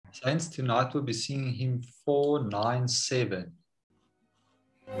Saints, tonight we'll be singing hymn 497.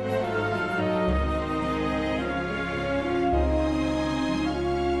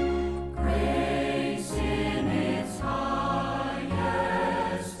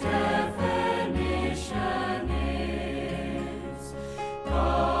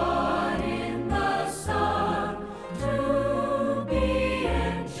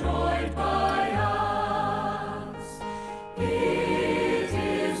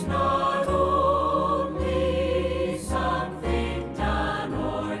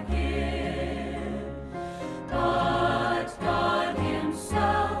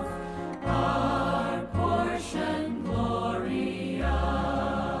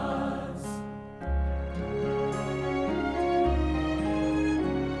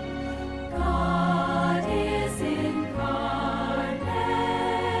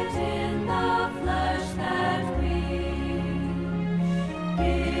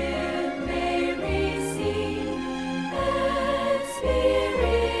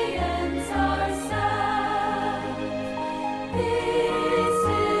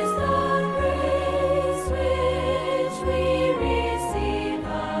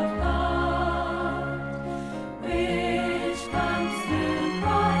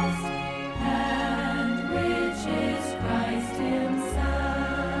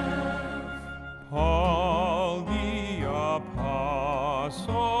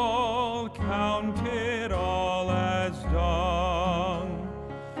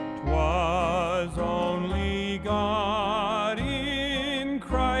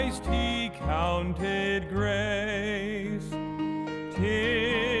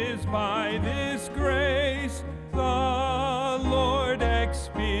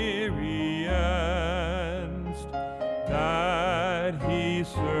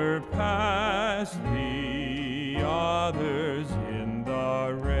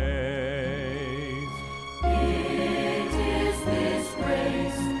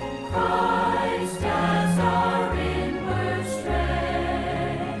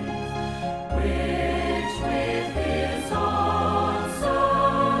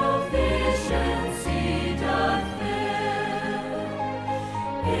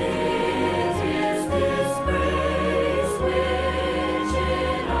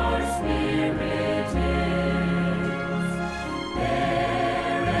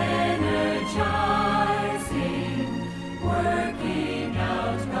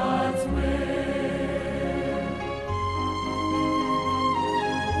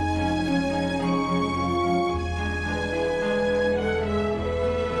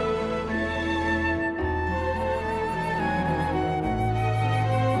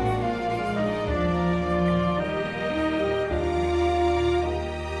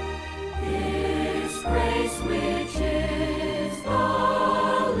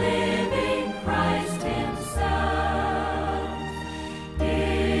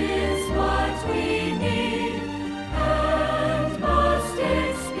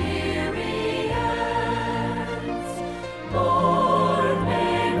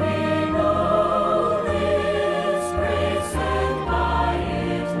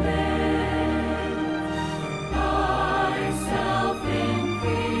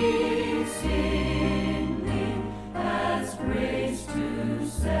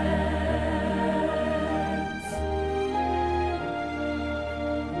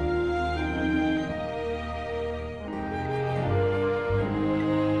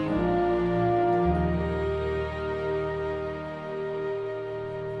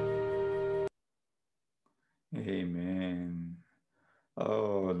 Amen.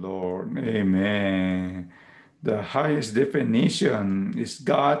 Oh, Lord. Amen. The highest definition is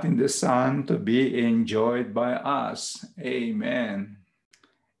God in the Son to be enjoyed by us. Amen.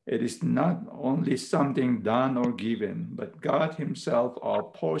 It is not only something done or given, but God himself, our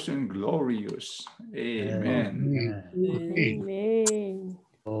portion glorious. Amen. Amen.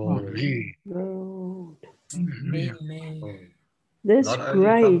 Glory. Lord. Amen. This Not only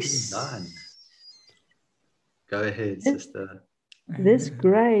grace, something done. Go ahead, sister. this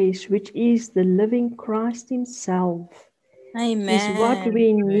grace, which is the living Christ himself, is what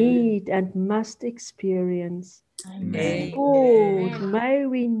we need and must experience. Amen. Lord, may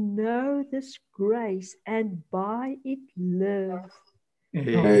we know this grace and by it live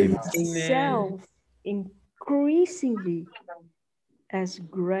itself increasingly as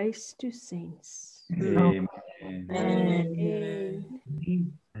grace to saints. Amen. Amen.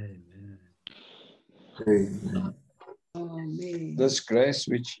 Amen. Amen. This grace,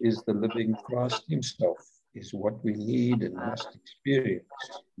 which is the living Christ himself, is what we need and must experience.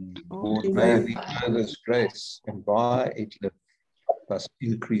 Lord, may we know this grace and by it live us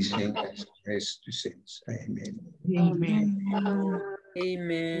increasing as grace descends. Amen. Amen.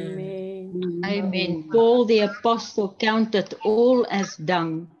 Amen. Amen. Paul the apostle counted all as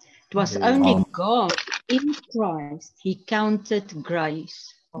dung. It was only God in Christ he counted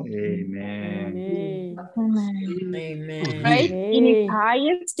grace. Amen. Amen. Grace in its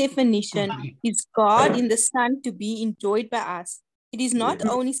highest definition is God in the Son to be enjoyed by us. It is not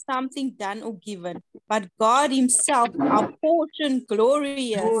only something done or given, but God himself, our portion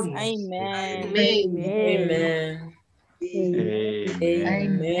glorious. Amen. Amen.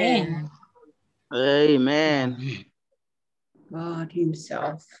 Amen. Amen. God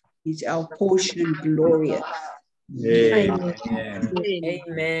himself is our portion glorious. Amen.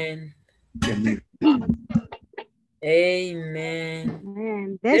 Amen. Amen.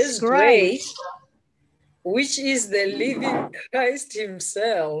 Amen. This grace, which is the living Christ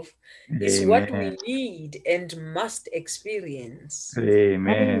himself, is what we need and must experience.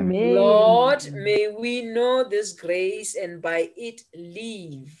 Amen. Lord, may we know this grace and by it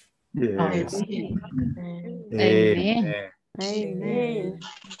live. Yes. Amen. Amen.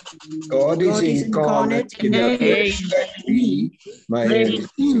 God is incarnate in the flesh that we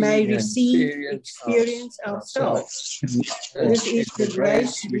may experience ourselves. This is the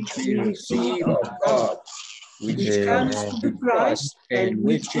grace which we receive of God, which comes to Christ and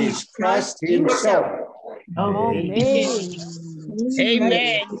which is Christ himself. Amen.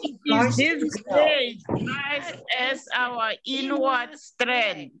 Amen. It is this grace, Christ as our inward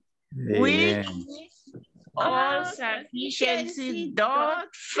strength, which all sufficiency doth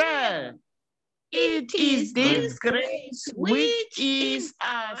fail. It is this grace which is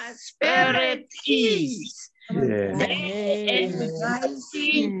our spirit peace. Working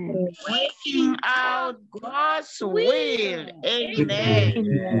out God's will. Amen.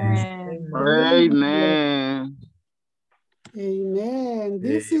 Amen. Amen.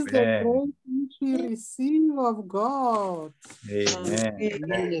 This is the grace which we receive of God.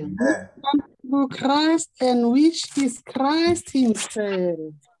 Amen. Through Christ, and which is Christ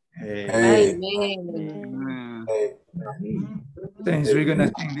himself. Amen. Thanks. We're going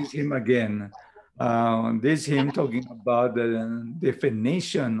to sing this hymn again. This hymn talking about the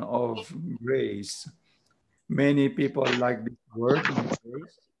definition of grace. Many people like this word,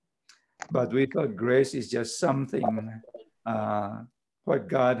 grace, but we thought grace is just something what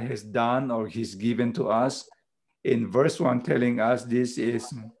God has done or he's given to us. In verse 1 telling us this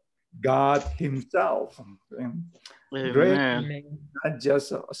is God himself. Grace is not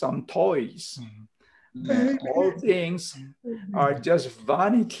just some toys. All things are just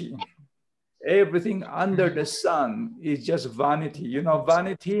vanity. Everything under the sun is just vanity. You know,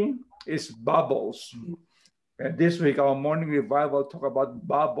 vanity is bubbles. This week, our morning revival talk about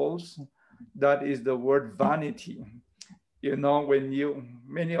bubbles. That is the word vanity. You know,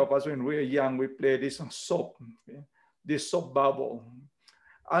 many of us, when we were young, we play this soap, this soap bubble.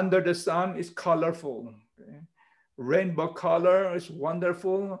 Under the sun is colorful. Rainbow color is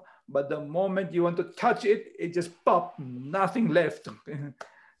wonderful, but the moment you want to touch it, it just pops, nothing left.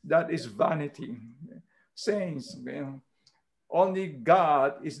 That is vanity. Saints, only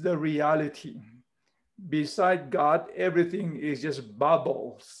God is the reality. Beside God, everything is just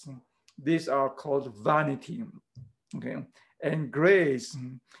bubbles. These are called vanity. Okay, and grace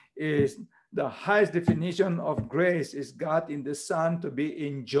is the highest definition of grace is God in the Son to be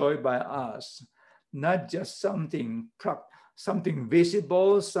enjoyed by us, not just something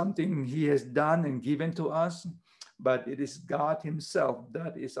visible, something he has done and given to us, but it is God himself.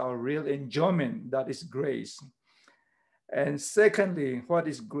 That is our real enjoyment. That is grace. And secondly, what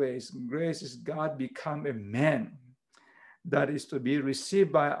is grace? Grace is God become a man. That is to be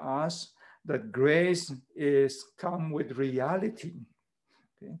received by us. That grace is come with reality,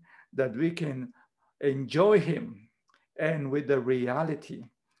 okay? That we can enjoy him. And with the reality,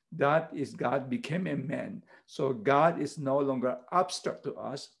 that is God became a man. So God is no longer abstract to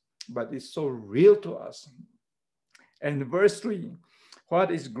us, but is so real to us. And verse 3, what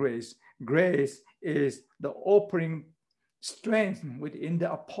is grace? Grace is the opening strength within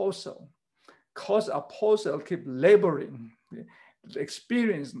the apostle. Because apostle keep laboring,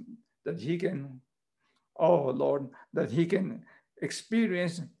 experience that he can, oh Lord, that he can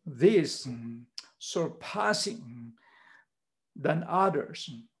experience this surpassing than others.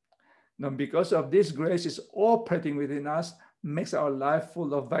 Now, because of this grace is operating within us, makes our life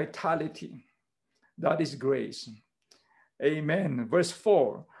full of vitality. That is grace. Amen. Verse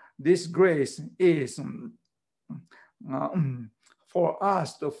 4, this grace is for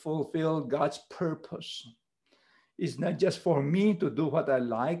us to fulfill God's purpose. It's not just for me to do what I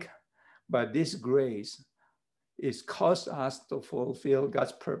like, but this grace is cause us to fulfill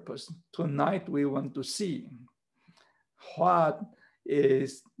God's purpose. Tonight, we want to see what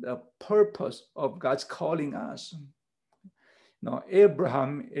is the purpose of God's calling us. Now,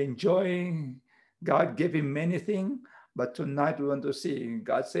 Abraham enjoying, God gave him many things, but tonight we want to see,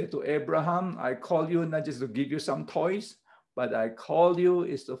 God said to Abraham, I call you not just to give you some toys, but I call you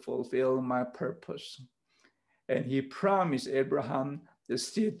is to fulfill my purpose. And he promised Abraham the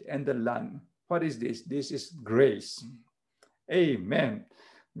seed and the land. What is this? This is grace. Amen.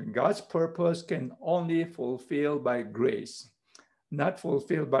 God's purpose can only fulfill by grace, not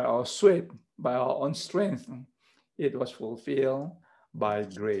fulfilled by our sweat, by our own strength. It was fulfilled by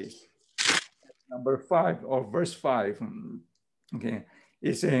grace. Number 5, or verse 5, okay,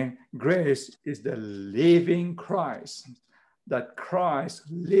 it's saying grace is the living Christ, that Christ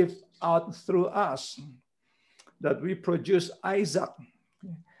lived out through us, that we produce Isaac.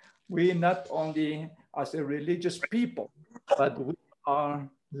 We not only as a religious people, but we are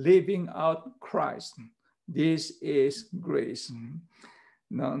living out Christ. This is grace.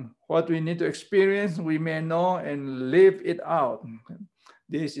 Now, what we need to experience, we may know and live it out.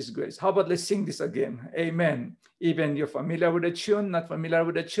 This is grace. How about let's sing this again? Amen. Even you're familiar with the tune, not familiar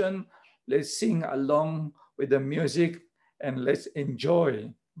with the tune, let's sing along with the music and let's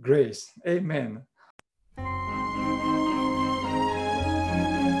enjoy grace. Amen.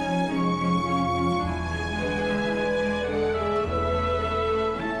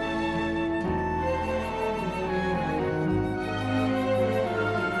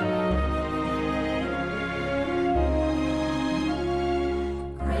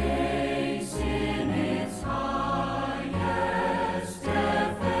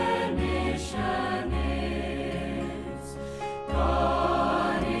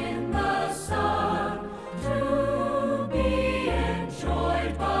 God in the Son.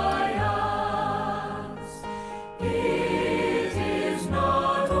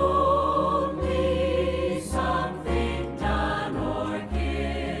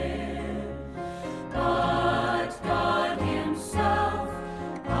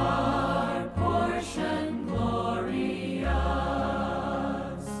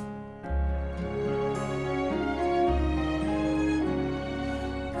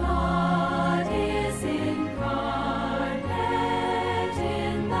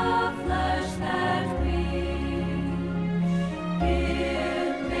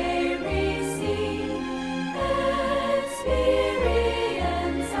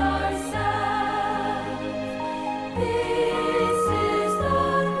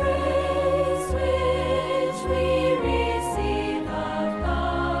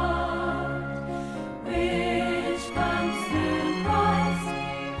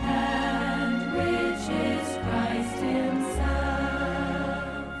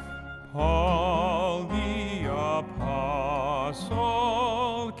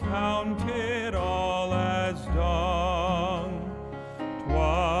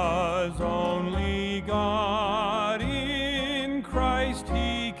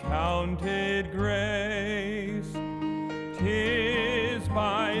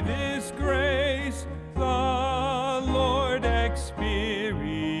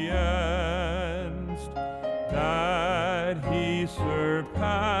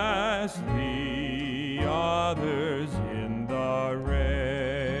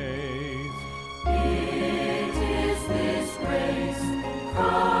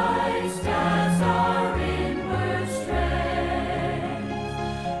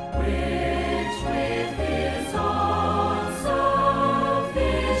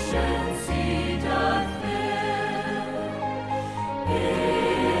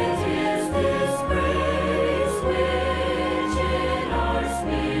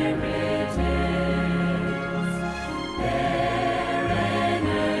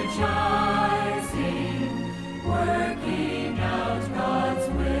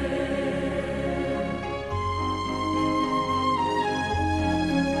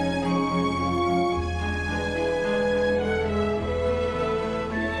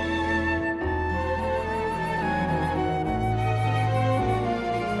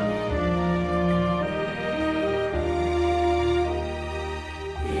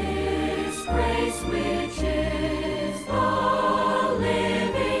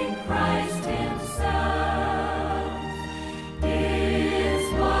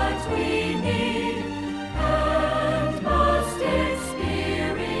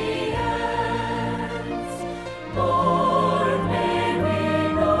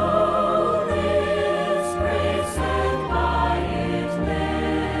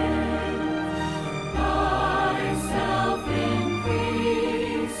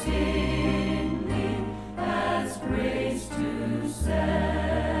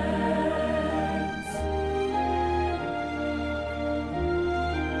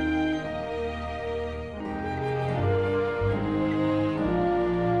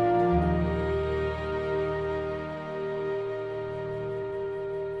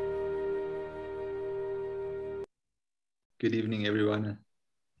 Good evening, everyone,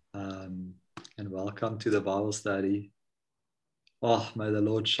 and welcome to the Bible study. Oh, may the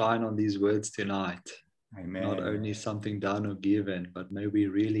Lord shine on these words tonight. Amen. Not only something done or given, but may we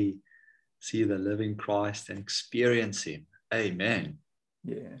really see the living Christ and experience Him. Amen.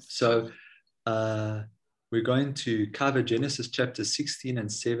 Yes. So we're going to cover Genesis chapter 16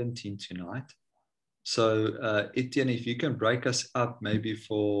 and 17 tonight. So Etienne, if you can break us up maybe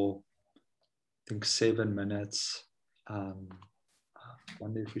for, I think, 7 minutes. I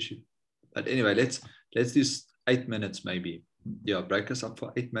wonder if we should, but anyway, let's do 8 minutes maybe. Yeah, break us up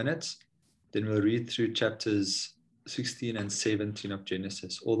for 8 minutes. Then we'll read through chapters 16 and 17 of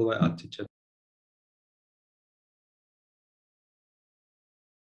Genesis, all the way up to chapter.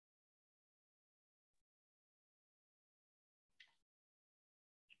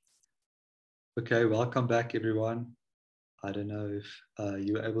 Okay, welcome back, everyone. I don't know if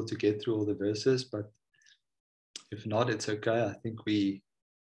you were able to get through all the verses, but if not, it's okay. I think we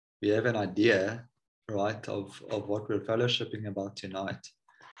have an idea, right, of what we're fellowshipping about tonight.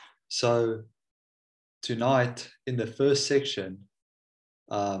 So tonight, in the first section,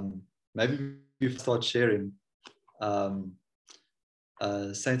 maybe we start sharing.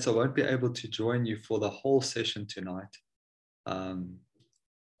 Saints, I won't be able to join you for the whole session tonight. My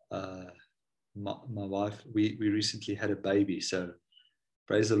wife, we recently had a baby, so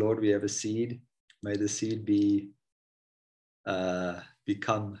praise the Lord, we have a seed. May the seed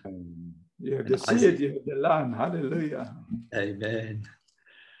become. You have the seed, you have the land. Hallelujah. Amen.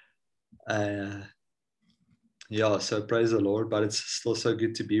 Yeah, so praise the Lord, but it's still so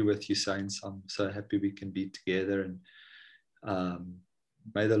good to be with you, saints. I'm so happy we can be together, and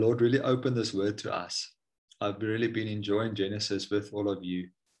may the Lord really open this word to us. I've really been enjoying Genesis with all of you.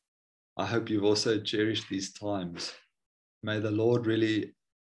 I hope you've also cherished these times. May the Lord really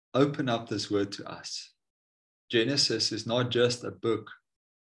open up this word to us. Genesis is not just a book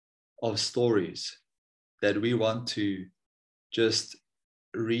of stories that we want to just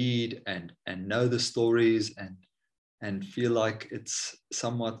read and know the stories and feel like it's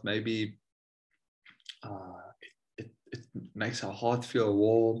somewhat maybe it makes our heart feel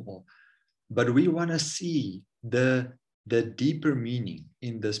warm, but we want to see the deeper meaning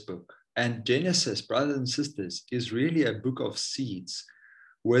in this book. And Genesis, brothers and sisters, is really a book of seeds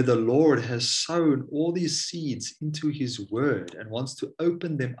where the Lord has sown all these seeds into His word and wants to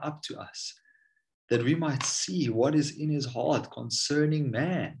open them up to us, that we might see what is in His heart concerning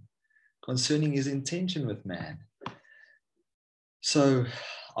man, concerning His intention with man. So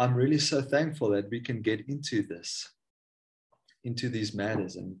I'm really so thankful that we can get into this, into these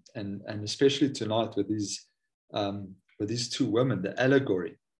matters, and especially tonight with these two women, the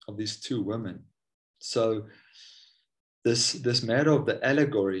allegory of these two women. So this matter of the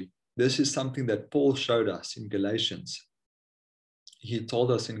allegory, this is something that Paul showed us in Galatians. He told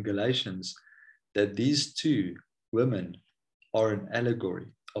us in Galatians that these two women are an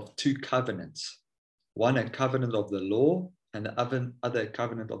allegory of two covenants, one a covenant of the law and the other a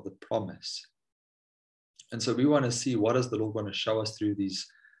covenant of the promise. And so we want to see, what does the Lord want to show us through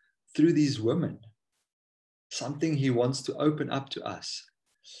these women? Something He wants to open up to us.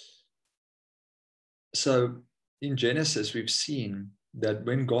 So in Genesis, we've seen that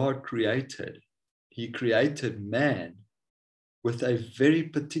when God created, He created man with a very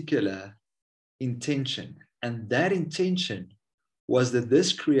particular intention. And that intention was that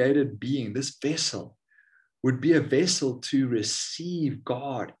this created being, this vessel, would be a vessel to receive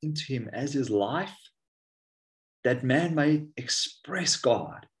God into him as his life, that man may express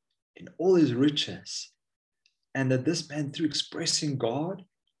God in all His riches, and that this man, through expressing God,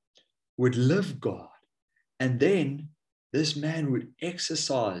 would live God. And then this man would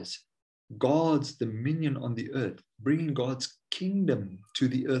exercise God's dominion on the earth, bringing God's kingdom to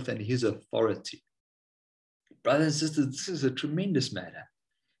the earth and His authority. Brothers and sisters, this is a tremendous matter.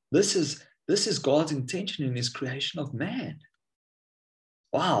 This is God's intention in His creation of man.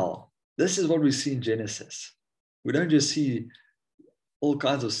 Wow, this is what we see in Genesis. We don't just see all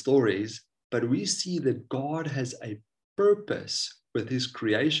kinds of stories, but we see that God has a purpose with His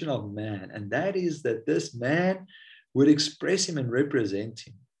creation of man, and that is that this man would express Him and represent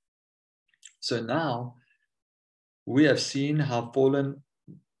Him. So now we have seen how fallen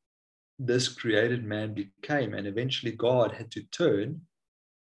this created man became, and eventually God had to turn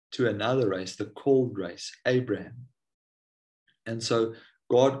to another race, the called race, Abraham. And so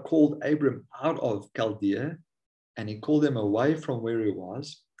God called Abram out of Chaldea, and He called him away from where he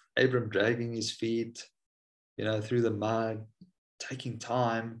was. Abram dragging his feet, through the mud, taking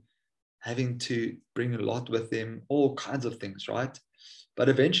time, having to bring Lot with him, all kinds of things, right? But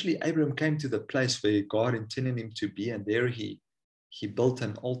eventually Abraham came to the place where God intended him to be, and there he built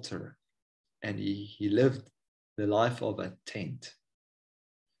an altar, and he lived the life of a tent.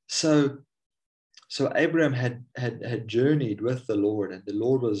 So Abraham had journeyed with the Lord, and the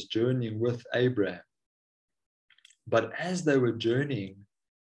Lord was journeying with Abraham. But as they were journeying,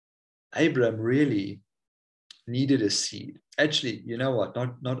 Abraham really needed a seed. Actually, you know what?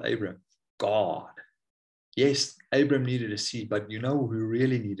 Not Abraham, God. Yes, Abraham needed a seed, but you know who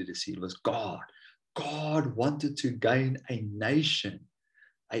really needed a seed was God. God wanted to gain a nation,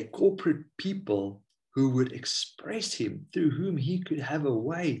 a corporate people who would express him, through whom he could have a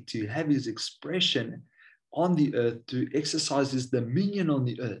way to have his expression on the earth, to exercise his dominion on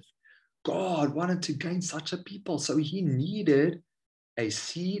the earth. God wanted to gain such a people, so he needed a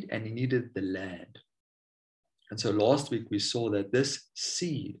seed and he needed the land. And so last week we saw that this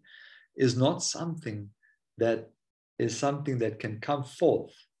seed is not something that can come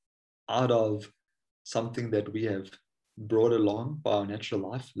forth out of something that we have brought along by our natural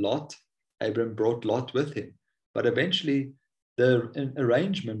life. Abraham brought Lot with him. But eventually the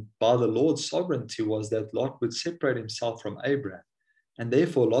arrangement by the Lord's sovereignty was that Lot would separate himself from Abraham. And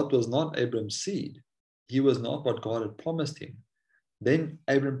therefore Lot was not Abraham's seed. He was not what God had promised him. Then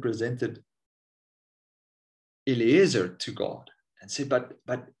Abraham presented Eliezer to God and said, but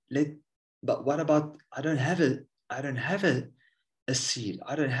what about, I don't have a seed.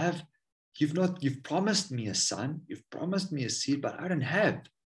 You've promised me a son, you've promised me a seed, but I don't have.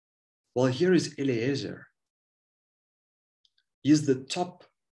 Well, here is Eliezer. He's the top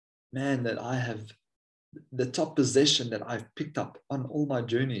man that I have, the top possession that I've picked up on all my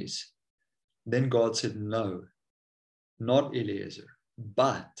journeys. Then God said, no, not Eliezer,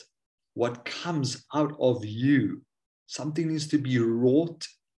 but what comes out of you. Something needs to be wrought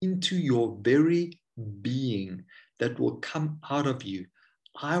into your very being that will come out of you.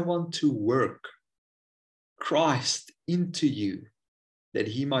 I want to work Christ into you, that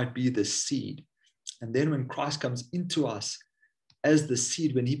he might be the seed. And then when Christ comes into us as the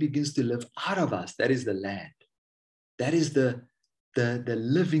seed, when he begins to live out of us, that is the land. That is the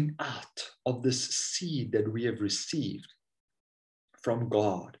living out of this seed that we have received from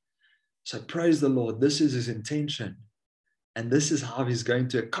God. So praise the Lord. This is his intention. And this is how he's going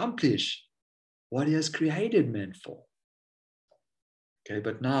to accomplish what he has created man for. Okay,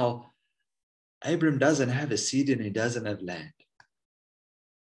 but now Abram doesn't have a seed and he doesn't have land.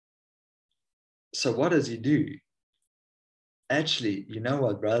 So what does he do? Actually, you know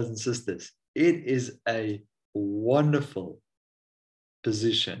what, brothers and sisters, it is a wonderful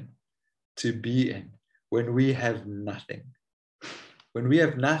position to be in when we have nothing. When we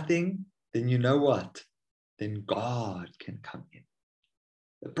have nothing, then you know what? Then God can come in.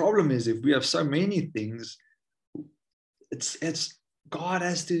 The problem is if we have so many things, it's God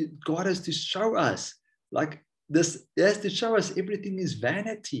has to show us like this. He has to show us everything is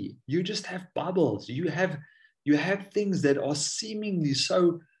vanity. You just have bubbles. You have things that are seemingly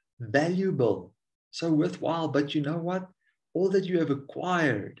so valuable, so worthwhile, but you know what? All that you have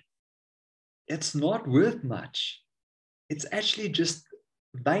acquired, it's not worth much. It's actually just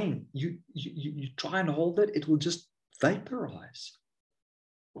vain. You try and hold it, it will just vaporize.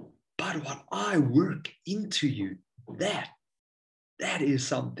 But what I work into you, that is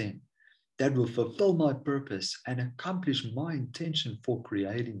something that will fulfill my purpose and accomplish my intention for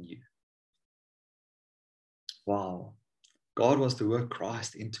creating you. Wow. God wants to work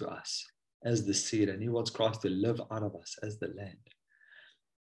Christ into us as the seed, and he wants Christ to live out of us as the land.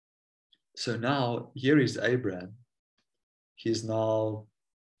 So now here is Abraham. He's now,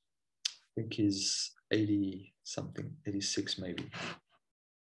 I think he's 80 something, 86 maybe.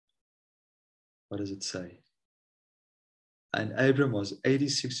 What does it say? And Abram was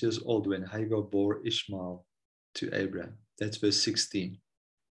 86 years old when Hagar bore Ishmael to Abraham. That's verse 16.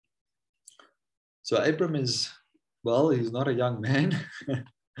 So Abram is, well, he's not a young man.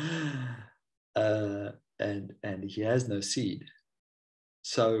 and he has no seed.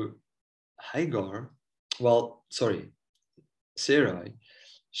 So Sarai,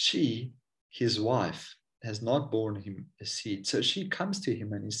 his wife, has not borne him a seed. So she comes to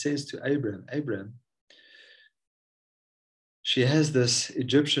him and he says to Abram, she has this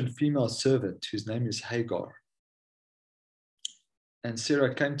Egyptian female servant whose name is Hagar. And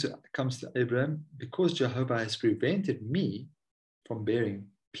Sarah comes to Abraham, because Jehovah has prevented me from bearing,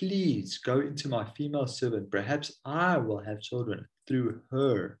 please go into my female servant. Perhaps I will have children through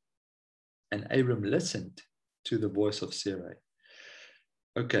her. And Abram listened to the voice of Sarai.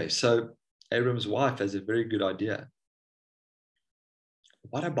 Okay, so Abram's wife has a very good idea.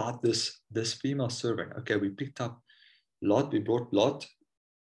 What about this female servant? Okay, we picked up Lot, we brought Lot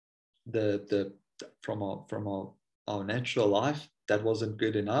from our natural life. That wasn't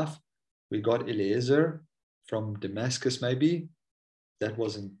good enough. We got Eliezer from Damascus, maybe. That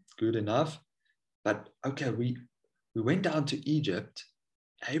wasn't good enough. But okay, we went down to Egypt.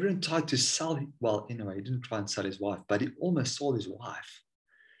 Abraham tried to sell, well, anyway, he didn't try and sell his wife, but he almost sold his wife.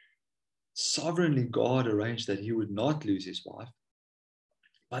 Sovereignly, God arranged that he would not lose his wife,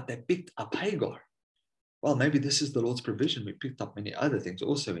 but they picked up Hagar. Well, maybe this is the Lord's provision. We picked up many other things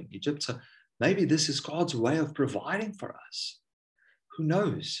also in Egypt. So maybe this is God's way of providing for us. Who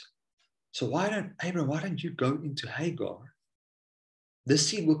knows? So why don't you go into Hagar? The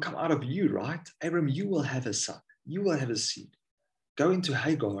seed will come out of you, right? Abram, you will have a son. You will have a seed. Go into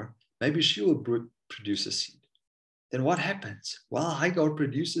Hagar. Maybe she will produce a seed. Then what happens? Well, Hagar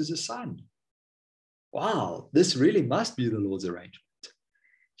produces a son. Wow, this really must be the Lord's arrangement.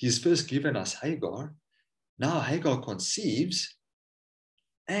 He's first given us Hagar. Now Hagar conceives.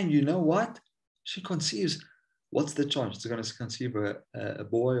 And you know what? She conceives. What's the chance? She's going to conceive a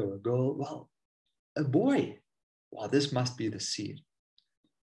boy or a girl? Well, a boy. Wow, this must be the seed.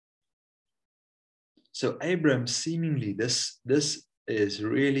 So Abram, seemingly, this is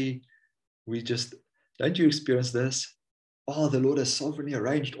really, don't you experience this? Oh, the Lord has sovereignly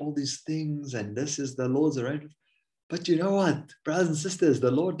arranged all these things, and this is the Lord's arrangement. But you know what, brothers and sisters, the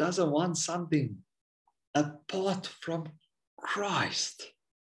Lord doesn't want something apart from Christ.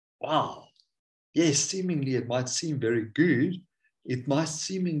 Wow. Yes, seemingly it might seem very good. It might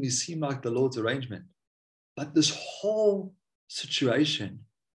seemingly seem like the Lord's arrangement. But this whole situation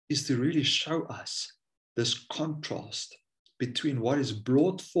is to really show us this contrast between what is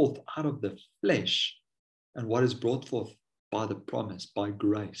brought forth out of the flesh and what is brought forth by the promise, by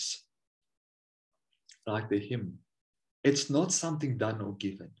grace. Like the hymn. It's not something done or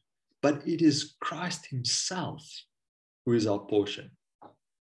given, but it is Christ himself who is our portion.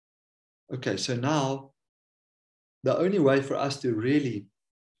 Okay, so now the only way for us to really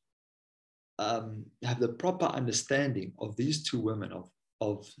have the proper understanding of these two women,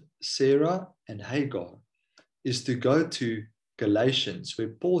 of Sarah and Hagar, is to go to Galatians, where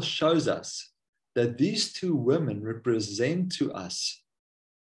Paul shows us that these two women represent to us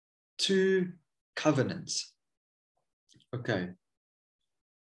two covenants. Okay.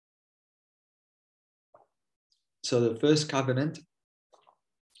 So the first covenant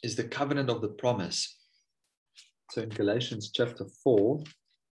is the covenant of the promise. So in Galatians chapter 4,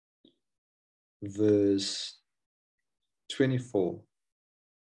 verse 23.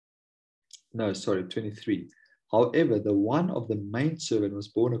 However, the one of the maidservant was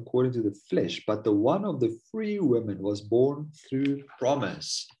born according to the flesh, but the one of the free woman was born through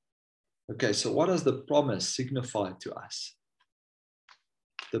promise. Okay, so what does the promise signify to us?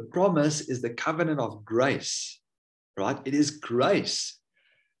 The promise is the covenant of grace, right? It is grace.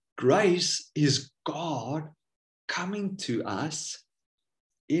 Grace is God coming to us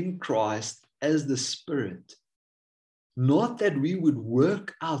in Christ as the Spirit. Not that we would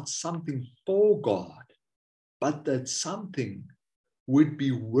work out something for God, but that something would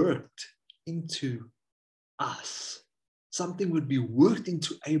be worked into us. Something would be worked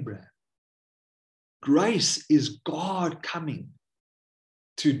into Abraham. Grace is God coming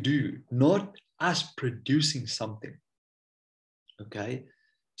to do, not us producing something. Okay?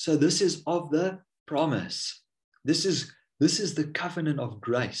 So this is of the promise. This is the covenant of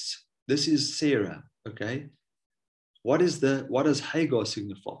grace. This is Sarah. Okay? What does Hagar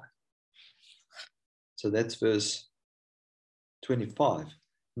signify? So that's verse 25.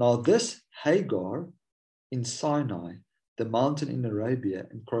 Now this Hagar in Sinai, the mountain in Arabia,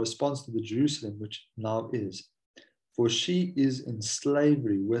 and corresponds to the Jerusalem which now is, for she is in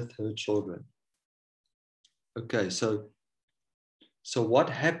slavery with her children. Okay, so what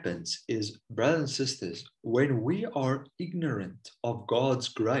happens is, brothers and sisters, when we are ignorant of God's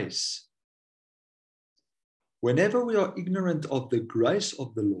grace, whenever we are ignorant of the grace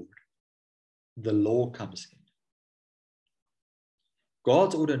of the Lord, the law comes in.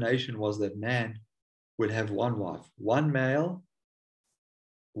 God's ordination was that man would have one wife, one man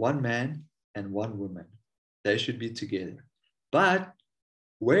and one woman. They should be together. But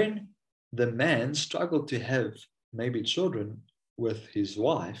when the man struggled to have maybe children with his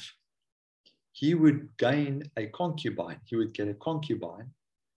wife, he would gain a concubine. He would get a concubine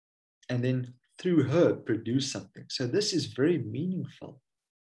and then through her produce something. So this is very meaningful.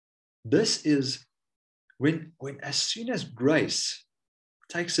 This is when as soon as grace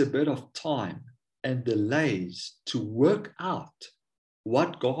takes a bit of time and delays to work out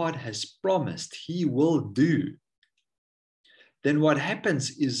what God has promised he will do, then what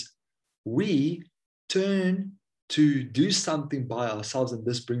happens is we turn to do something by ourselves, and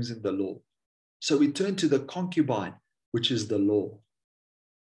this brings in the law. So we turn to the concubine, which is the law.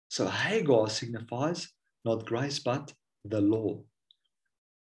 So Hagar signifies not grace, but the law.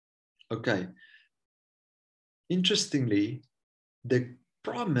 Okay. Interestingly, the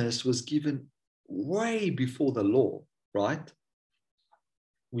promise was given way before the law, right?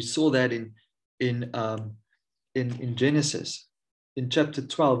 We saw that in Genesis, in chapter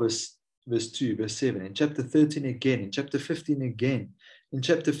 12, verse 2, verse 7, in chapter 13 again, in chapter 15 again. In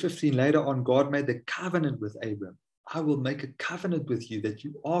chapter 15, later on, God made the covenant with Abram. I will make a covenant with you that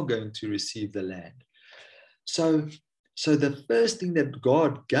you are going to receive the land. So the first thing that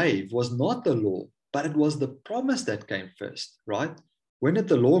God gave was not the law, but it was the promise that came first, right? When did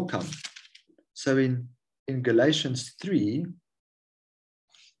the law come? So in Galatians 3,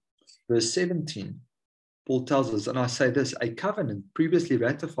 verse 17, Paul tells us, and I say this, a covenant previously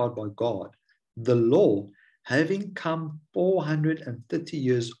ratified by God, the law, having come 430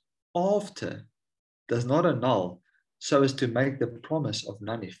 years after, does not annul so as to make the promise of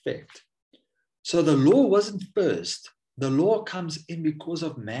none effect. So the law wasn't first. The law comes in because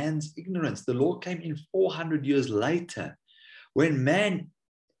of man's ignorance. The law came in 400 years later, when man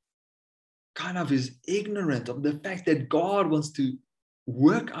kind of is ignorant of the fact that God wants to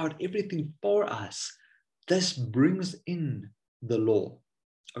work out everything for us. This brings in the law.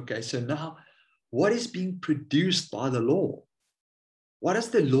 Okay, so now what is being produced by the law? What does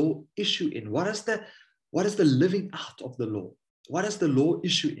the law issue in? What is the living out of the law? What does the law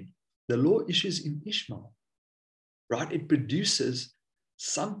issue in? The law issues in Ishmael, right? It produces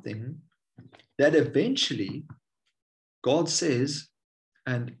something that eventually God says,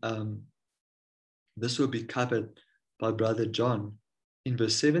 and this will be covered by Brother John in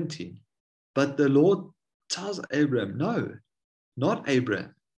verse 17. But the Lord tells Abraham, no, not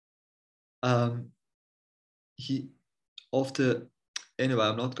Abraham. Anyway,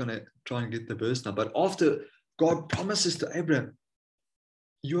 I'm not going to try and get the verse now, but after God promises to Abraham,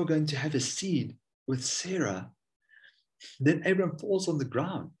 you are going to have a seed with Sarah, then Abraham falls on the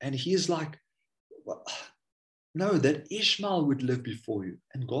ground and he is like, well, no, that Ishmael would live before you.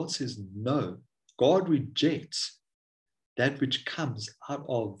 And God says, no, God rejects that which comes out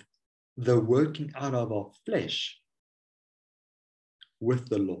of the working out of our flesh with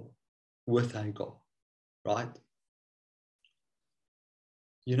the law, with Hagar, right?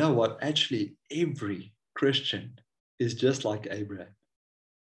 You know what? Actually, every Christian is just like Abraham.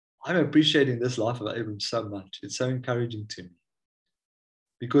 I'm appreciating this life of Abraham so much. It's so encouraging to me.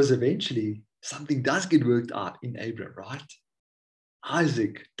 Because eventually, something does get worked out in Abraham, right?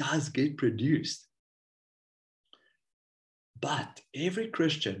 Isaac does get produced. But every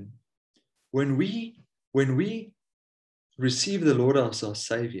Christian, when we receive the Lord as our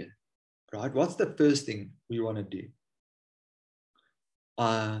Savior, right? What's the first thing we want to do?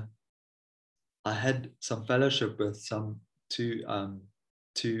 I had some fellowship with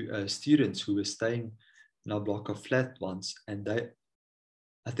two students who were staying in a block of flat once, and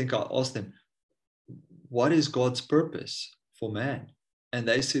I think I asked them, what is God's purpose for man? And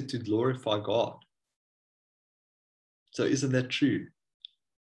they said to glorify God. So isn't that true?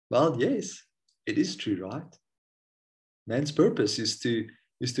 Well, yes, it is true, right? Man's purpose is to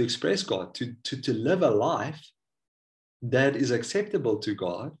express God, to live a life that is acceptable to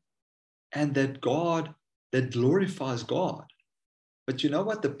God and that glorifies God. But you know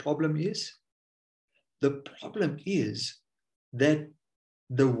what the problem is? The problem is that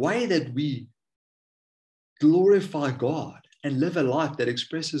the way that we glorify God and live a life that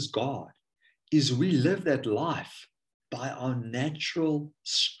expresses God is we live that life by our natural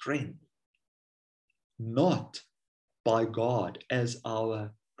strength, not by God as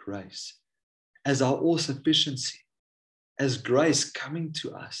our grace, as our all-sufficiency, as grace coming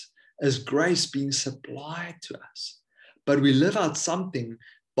to us, as grace being supplied to us. But we live out something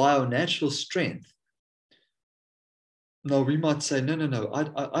by our natural strength. No, we might say, no,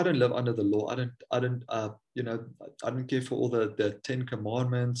 I don't live under the law. I don't care for all the 10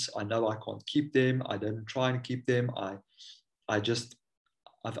 commandments. I know I can't keep them. I don't try and keep them. I've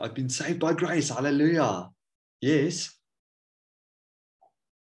been saved by grace. Hallelujah. Yes,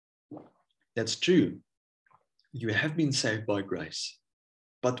 that's true. You have been saved by grace.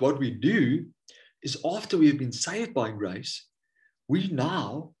 But what we do is after we have been saved by grace, we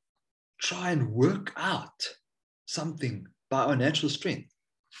now try and work out something by our natural strength.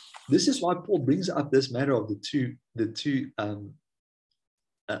 This is why Paul brings up this matter of the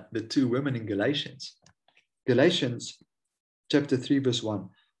two women in Galatians. Galatians chapter 3, verse 1.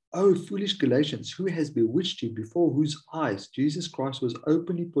 Oh, foolish Galatians, who has bewitched you, before whose eyes Jesus Christ was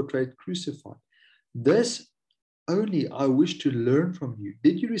openly portrayed crucified? This only I wish to learn from you.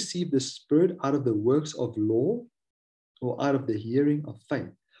 Did you receive the Spirit out of the works of law or out of the hearing of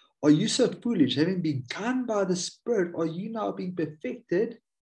faith? Are you so foolish? Having begun by the Spirit, are you now being perfected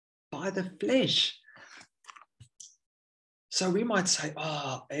by the flesh? So we might say,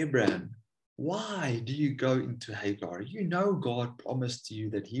 Abraham, why do you go into Hagar? You know God promised you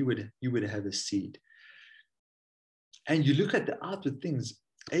that you would have a seed. And you look at the outward things,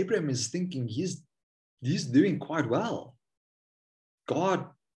 Abraham is thinking he's doing quite well. God,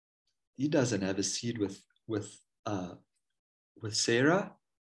 he doesn't have a seed with Sarah.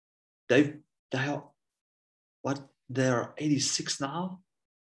 They are 86 now.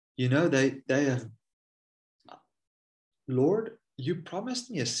 You know, they have, Lord, you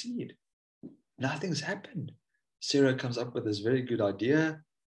promised me a seed. Nothing's happened. Sarah comes up with this very good idea.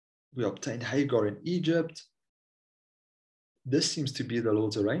 We obtained Hagar in Egypt. This seems to be the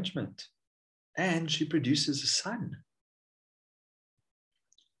Lord's arrangement. And she produces a son.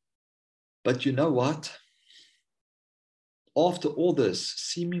 But you know what? After all this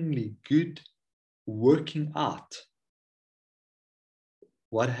seemingly good working out,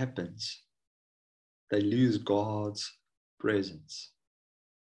 what happens? They lose God's presence.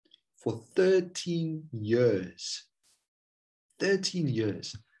 For 13 years. 13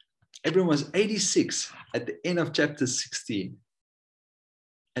 years. Abraham was 86 at the end of chapter 16.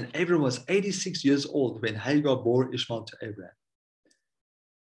 And Abraham was 86 years old when Hagar bore Ishmael to Abraham.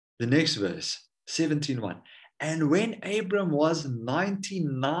 The next verse, 17:1. And when Abram was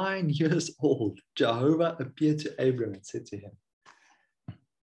 99 years old, Jehovah appeared to Abram and said to him.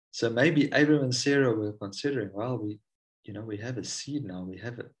 So maybe Abram and Sarah were considering, well, we have a seed now. We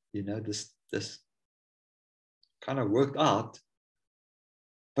have this kind of worked out.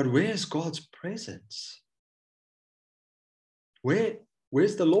 But where's God's presence?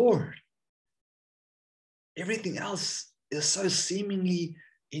 Where's the Lord? Everything else is so seemingly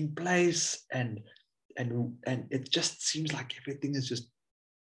in place, and it just seems like everything is just,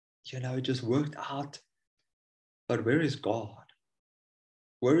 it just worked out. But where is God?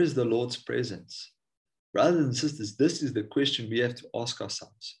 Where is the Lord's presence? Brothers and sisters, this is the question we have to ask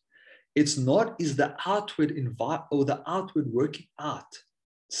ourselves. It's not, is the outward or the outward working out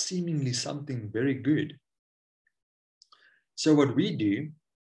seemingly something very good? So what we do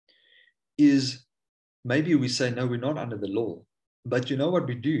is, maybe we say, no, we're not under the law. But you know what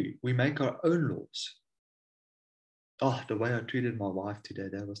we do? We make our own laws. Oh, the way I treated my wife today,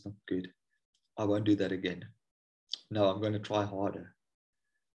 that was not good. I won't do that again. No, I'm going to try harder.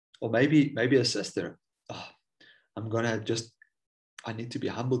 Or maybe a sister. Oh, I need to be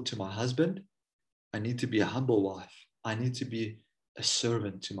humble to my husband. I need to be a humble wife. I need to be a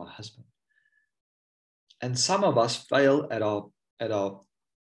servant to my husband. And some of us fail at our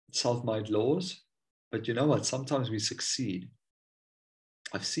self-made laws. But you know what? Sometimes we succeed.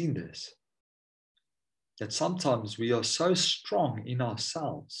 I've seen this. That sometimes we are so strong in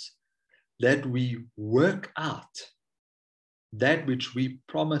ourselves that we work out that which we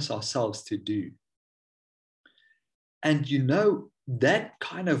promise ourselves to do. And that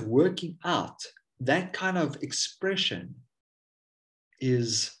kind of working out, that kind of expression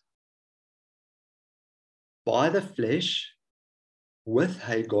is by the flesh with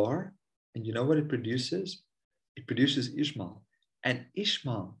Hagar. And you know what it produces? It produces Ishmael. And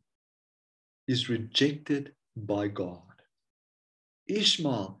Ishmael is rejected by God.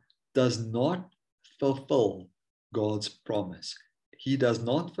 Ishmael does not fulfill God's promise. He does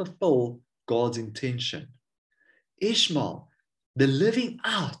not fulfill God's intention. Ishmael, the living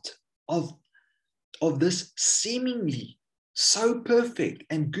out of this seemingly so perfect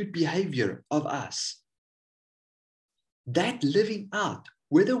and good behavior of us, that living out,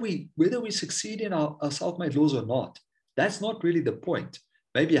 whether we succeed in our self-made laws or not, that's not really the point.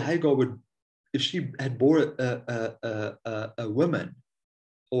 Maybe Hagar would, if she had bore a woman,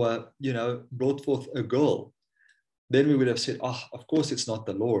 or brought forth a girl, then we would have said, of course it's not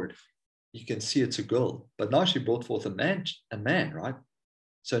the Lord. You can see it's a girl. But now she brought forth a man, right?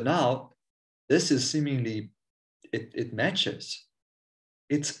 So now this is seemingly, it matches.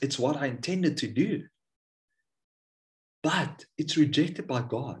 It's what I intended to do. But it's rejected by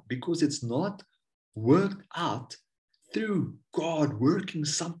God because it's not worked out through God working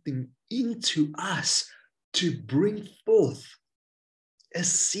something into us to bring forth a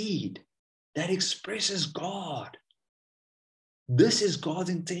seed that expresses God. This is God's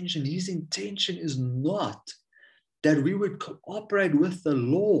intention. His intention is not that we would cooperate with the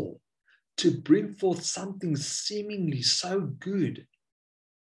law to bring forth something seemingly so good,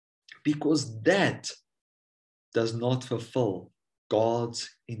 because that does not fulfill God's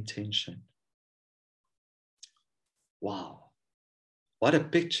intention. Wow. What a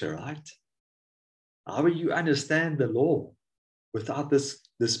picture, right? How will you understand the law without this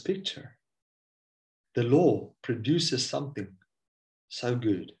picture? The law produces something so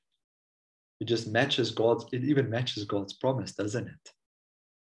good. It just matches it even matches God's promise, doesn't it?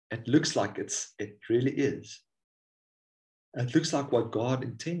 It looks like it really is. It looks like what God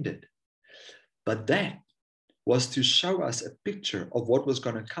intended. But that was to show us a picture of what was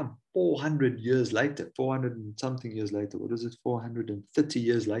going to come 400 years later, 400 and something years later. What is it? 430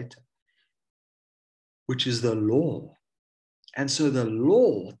 years later, which is the law. And so the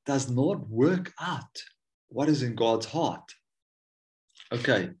law does not work out what is in God's heart.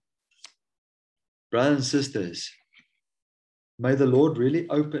 Okay, brothers and sisters, may the Lord really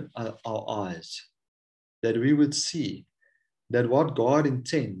open our eyes that we would see that what God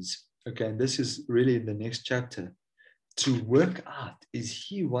intends, okay, and this is really in the next chapter, to work out is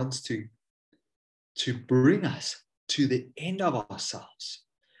He wants to bring us to the end of ourselves.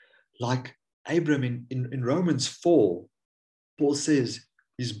 Like Abram in Romans 4, Paul says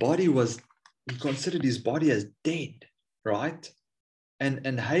he considered his body as dead, right?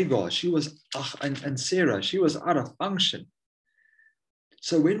 And Hagar, she was, and Sarah, she was out of function.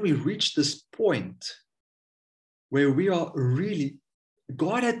 So when we reach this point where we are really,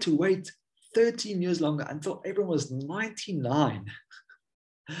 God had to wait 13 years longer until Abram was 99.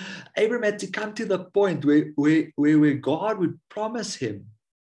 Abram had to come to the point where God would promise him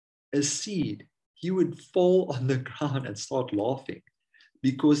a seed. He would fall on the ground and start laughing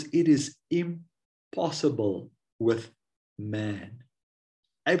because it is impossible with man.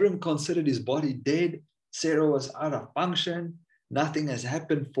 Abram considered his body dead. Sarah was out of function. Nothing has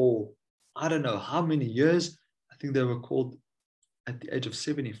happened for I don't know how many years. I think they were called at the age of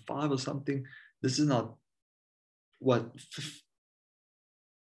 75 or something. This is not,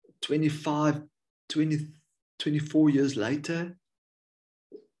 24 years later.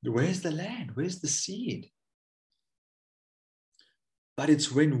 Where's the land? Where's the seed? But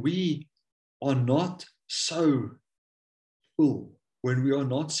it's when we are not so full, when we are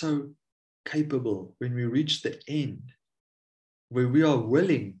not so capable, when we reach the end, where we are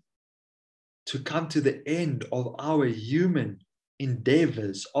willing to come to the end of our human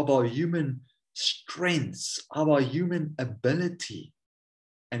endeavors, of our human strengths, of our human ability,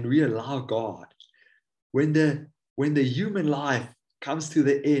 and we allow God. When the human life comes to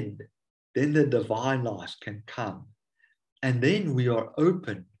the end, then the divine life can come. And then we are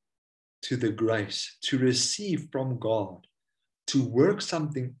open to the grace to receive from God, to work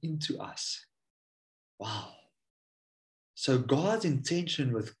something into us. Wow. So God's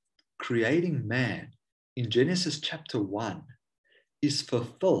intention with creating man in Genesis chapter 1 is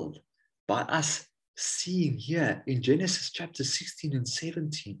fulfilled by us seeing here in Genesis chapter 16 and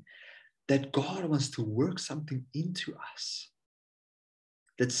 17 that God wants to work something into us.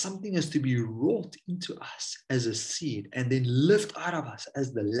 That something has to be wrought into us as a seed and then lived out of us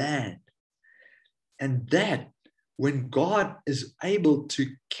as the land. And that when God is able to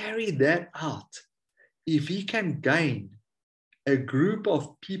carry that out, if He can gain a group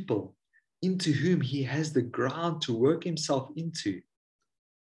of people into whom He has the ground to work Himself into,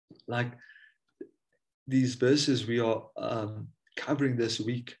 like these verses we are covering this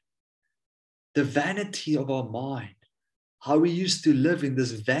week, the vanity of our mind, how we used to live in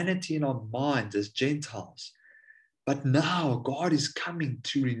this vanity in our minds as Gentiles. But now God is coming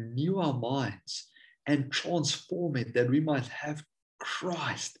to renew our minds and transform it, that we might have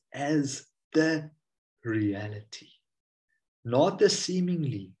Christ as the reality, not the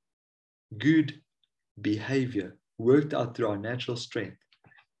seemingly good behavior worked out through our natural strength.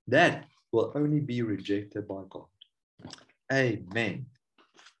 That will only be rejected by God. Amen.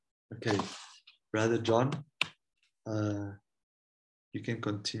 Okay, Brother John, you can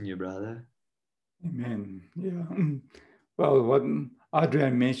continue, brother. Amen. Yeah. Well, what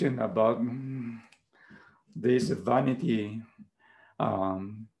Adrian mentioned about this vanity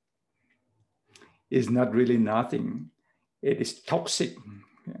is not really nothing. It is toxic.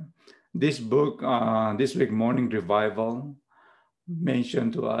 Yeah. This book, this week Morning Revival,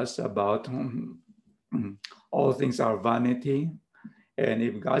 mentioned to us about all things are vanity. And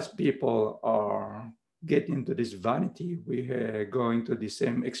if God's people are get into this vanity, we are going to the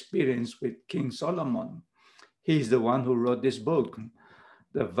same experience with King Solomon. He's the one who wrote this book,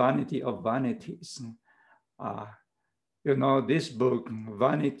 The Vanity of Vanities. This book,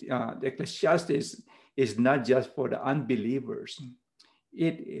 Vanity, the Ecclesiastes, is not just for the unbelievers.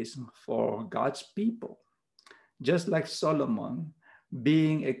 It is for God's people. Just like Solomon,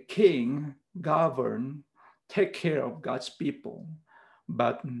 being a king, govern, take care of God's people.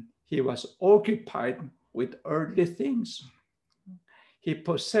 But he was occupied with earthly things. He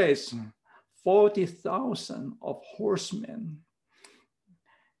possessed 40,000 of horsemen,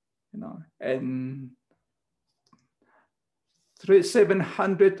 and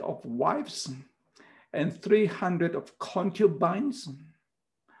 700 of wives and 300 of concubines.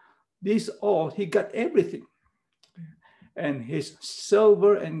 These all, he got everything. And his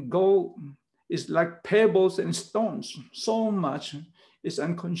silver and gold is like pebbles and stones. So much is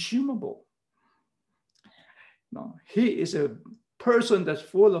unconsumable. No, he is a person that's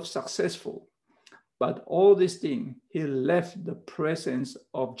full of successful, but all these things, he left the presence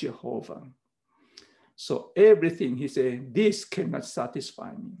of Jehovah. So everything, he said, this cannot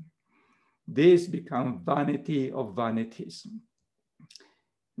satisfy me. This becomes vanity of vanities.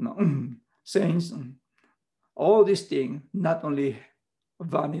 No, saints, all these things, not only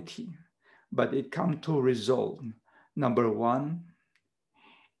vanity, but it comes to result. Number one,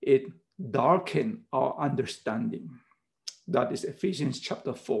 it darkens our understanding. That is Ephesians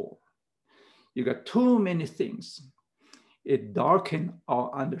chapter 4. You got too many things. It darkens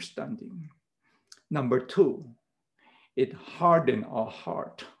our understanding. Number two, it hardens our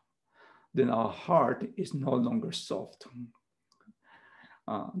heart. Then our heart is no longer soft.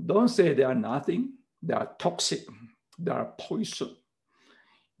 Don't say they are nothing. They are toxic. They are poison.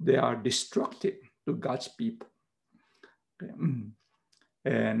 They are destructive to God's people. Okay.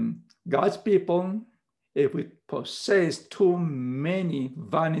 And God's people, if we possess too many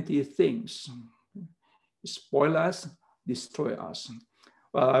vanity things, spoil us, destroy us.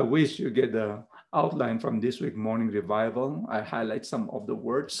 Well, I wish you get the outline from this week morning revival. I highlight some of the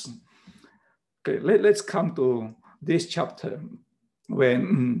words. Okay, let's come to this chapter.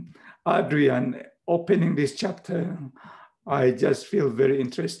 When Adrian opening this chapter, I just feel very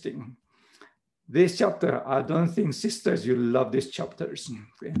interesting. This chapter, I don't think, sisters, you love these chapters.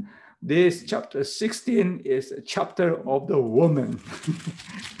 Okay. This chapter 16 is a chapter of the woman.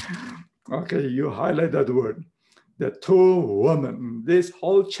 Okay, you highlight that word. The two women. This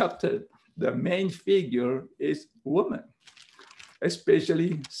whole chapter, the main figure is woman,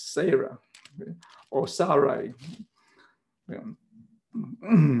 especially Sarah, okay, or Sarai.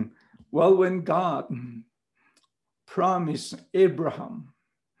 Well, when God promised Abraham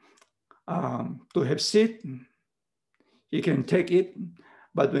to have seed, he can take it.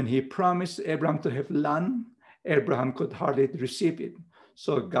 But when he promised Abraham to have land, Abraham could hardly receive it.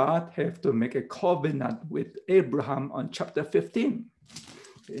 So God had to make a covenant with Abraham on chapter 15.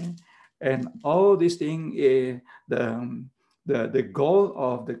 Okay? And all these things, the goal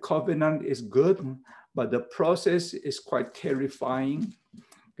of the covenant is good, but the process is quite terrifying.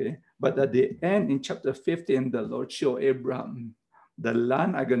 Okay? But at the end, in chapter 15, the Lord showed Abraham, the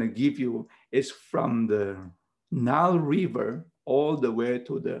land I'm going to give you is from the Nile River all the way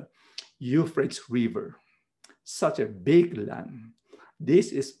to the Euphrates River. Such a big land.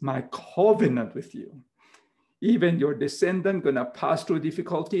 This is my covenant with you. Even your descendant gonna pass through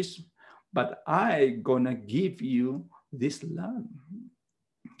difficulties, but I gonna give you this land.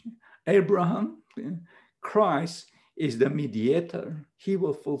 Abraham, Christ is the mediator. He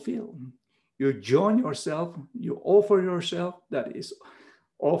will fulfill. You join yourself, you offer yourself, that is,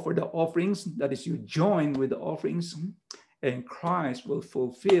 offer the offerings, that is, you join with the offerings, and Christ will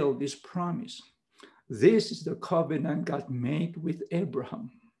fulfill this promise. This is the covenant God made with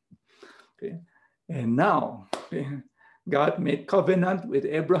Abraham. Okay. And now, God made covenant with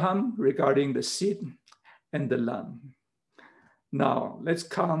Abraham regarding the seed and the land. Now, let's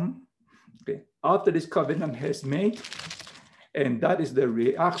come, okay, after this covenant has made, and that is the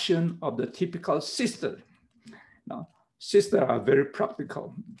reaction of the typical sister. Now, sisters are very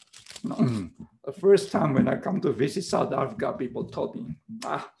practical. The first time when I come to visit South Africa, people told me,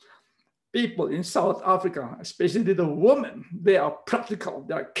 people in South Africa, especially the women, they are practical,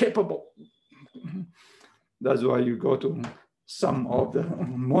 they are capable. That's why you go to some of the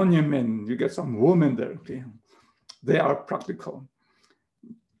monuments, you get some women there, okay? They are practical.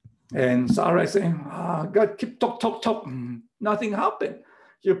 And Sarah is saying, God, keep talk. Nothing happened.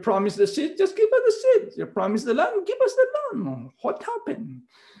 You promised the seed, just give us the seed. You promised the land, give us the land. What happened?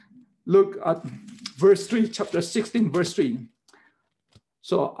 Look at verse 3, chapter 16, verse 3.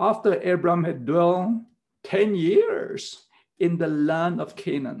 So after Abram had dwelt 10 years in the land of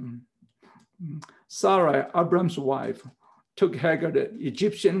Canaan, Sarai, Abram's wife, took Hagar, the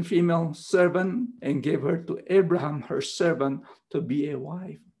Egyptian female servant, and gave her to Abraham, her servant, to be a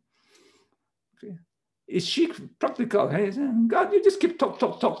wife. Okay. Is she practical? Hey? God, you just keep talk.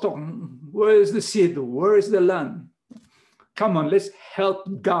 Where is the seed? Where is the land? Come on, let's help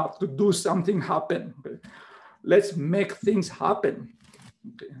God to do something happen. Okay. Let's make things happen.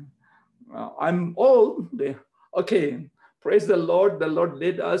 Okay. I'm old. Okay, praise the Lord. The Lord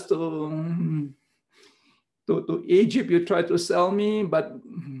led us to Egypt. You tried to sell me, but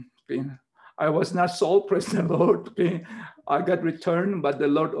okay, I was not sold, praise the Lord. Okay, I got returned, but the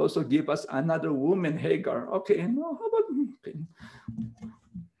Lord also gave us another woman, Hagar. Okay, no, how about okay.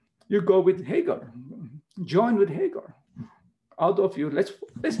 You go with Hagar, join with Hagar. Out of you,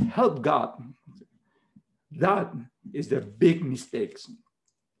 let's help God. That is the big mistakes.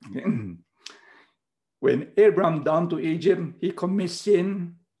 Okay. When Abraham down to Egypt, he commits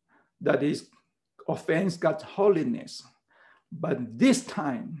sin that is offense God's holiness. But this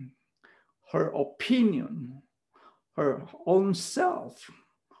time, her opinion, her own self,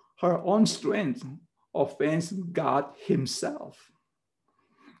 her own strength offends God himself.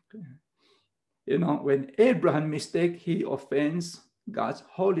 Okay. You know, when Abraham mistakes, he offends God's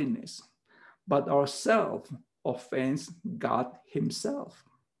holiness. But ourself offends God himself.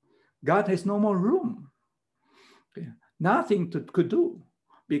 God has no more room. Okay. Nothing to do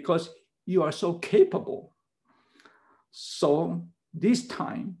because you are so capable. So this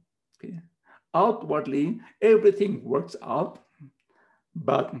time, okay, outwardly, everything works out,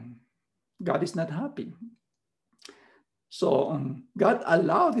 but God is not happy. So God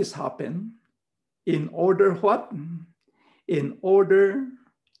allowed this happen in order what? In order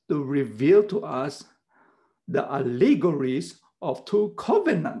to reveal to us the allegories of two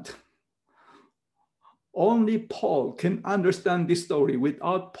covenants. Only Paul can understand this story.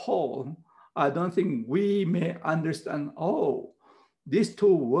 Without Paul, I don't think we may understand, oh, these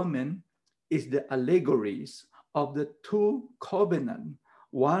two women is the allegories of the two covenants.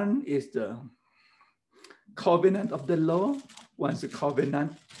 One is the covenant of the law, one's the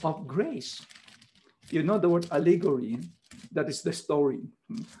covenant of grace. You know the word allegory, that is the story.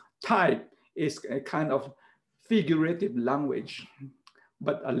 Type is a kind of figurative language,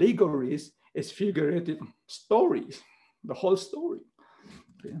 but allegories is figurative stories, the whole story.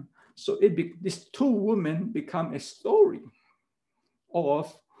 Okay. So these two women become a story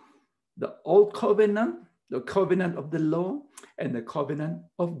of the old covenant, the covenant of the law, and the covenant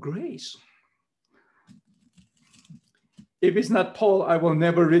of grace. If it's not Paul, I will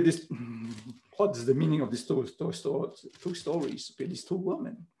never read this. What is the meaning of these two stories, okay, these two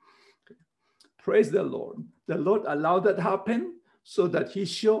women? Okay. Praise the Lord. The Lord allowed that happen so that he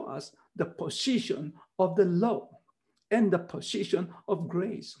showed us the position of the law and the position of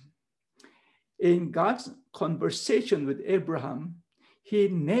grace. In God's conversation with Abraham, he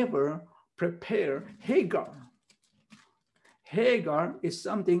never prepared Hagar. Hagar is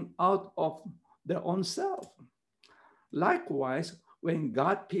something out of their own self. Likewise, when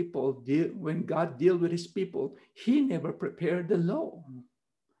God deal with his people, he never prepared the law.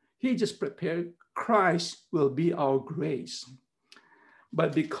 He just prepared Christ will be our grace.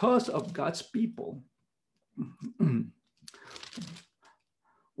 But because of God's people,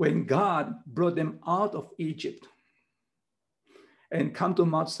 when God brought them out of Egypt and come to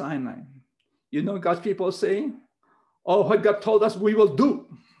Mount Sinai, you know God's people say, oh, what God told us we will do.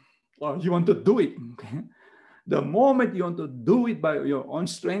 Well, you want to do it. Okay? The moment you want to do it by your own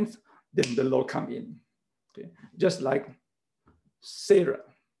strength, then the law come in. Okay? Just like Sarah.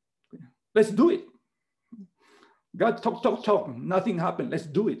 Okay? Let's do it. God talk, nothing happened. Let's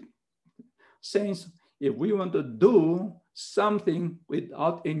do it. Saints, if we want to do something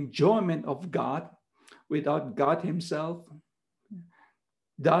without enjoyment of God, without God himself,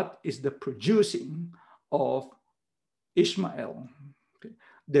 that is the producing of Ishmael. Okay.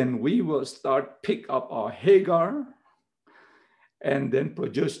 Then we will pick up our Hagar and then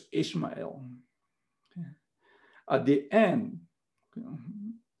produce Ishmael. Okay. At the end,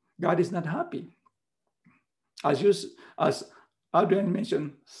 God is not happy. As Adrian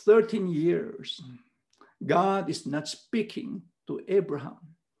mentioned, 13 years, God is not speaking to Abraham.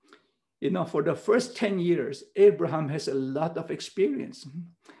 You know, for the first 10 years, Abraham has a lot of experience.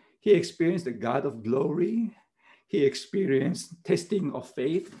 He experienced the God of glory. He experienced testing of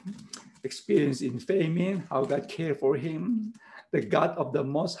faith, experience in famine, how God cared for him, the God of the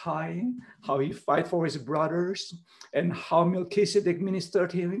Most High, how he fight for his brothers, and how Melchizedek ministered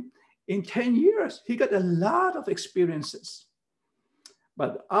to him. In 10 years, he got a lot of experiences.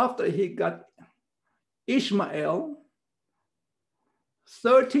 But after he got Ishmael,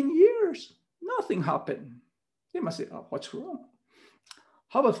 13 years, nothing happened. They must say, oh, what's wrong?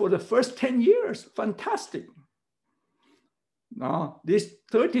 How about for the first 10 years? Fantastic. Now, these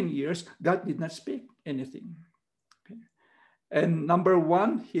 13 years, God did not speak anything. Okay. And number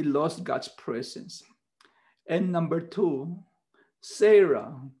one, he lost God's presence. And number two,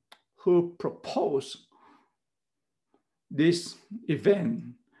 Sarah, who proposed this event,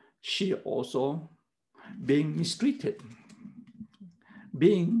 she also being mistreated,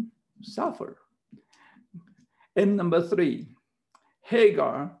 being suffered. And number 3,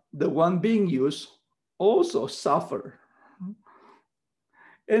 Hagar, the one being used, also suffered.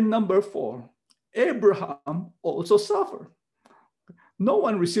 And number 4, Abraham also suffered. No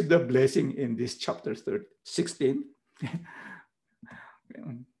one received the blessing in this chapter 16,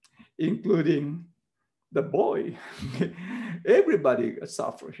 including the boy. Everybody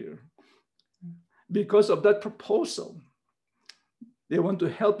suffered here because of that proposal. They want to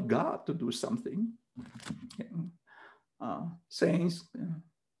help God to do something. Saints,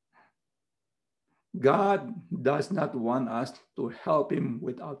 God does not want us to help him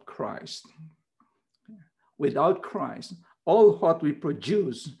without Christ. Without Christ, all what we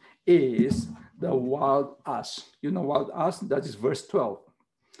produce is the wild us. You know wild us? That is verse 12.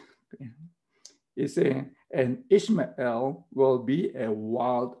 It's a, and Ishmael will be a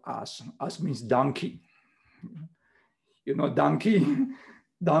wild ass. Ass means donkey. You know donkey?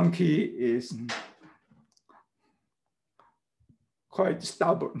 Donkey is quite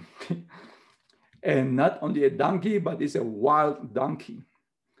stubborn. And not only a donkey, but it's a wild donkey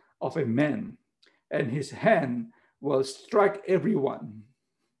of a man. And his hand will strike everyone,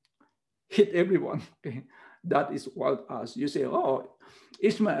 hit everyone. Okay? That is wild ass. You say, oh,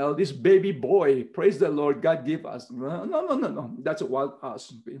 Ishmael, this baby boy, praise the Lord, God give us. No. That's a wild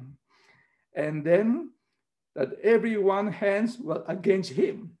ass. Okay? And then that everyone's hands will against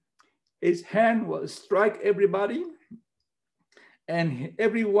him. His hand will strike everybody, and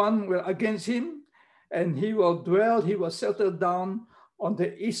everyone will against him, and he will dwell, he will settle down on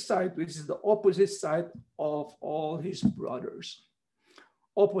the east side, which is the opposite side of all his brothers.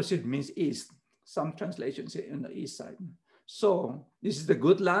 Opposite means east. Some translations say on the east side. So this is the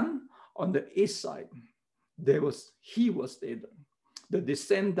good land on the east side. He was there. The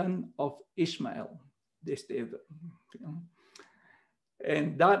descendant of Ishmael, they stayed there. You know?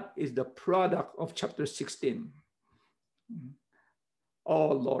 And that is the product of chapter 16. Oh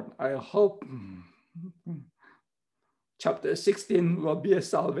Lord, I hope chapter 16 will be a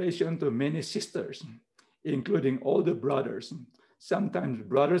salvation to many sisters, including all the brothers. Sometimes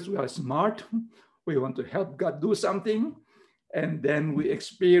brothers, we are smart. We want to help God do something. And then we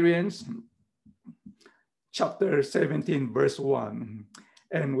experience chapter 17, verse 1.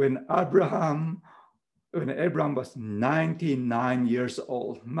 And when Abraham was 99 years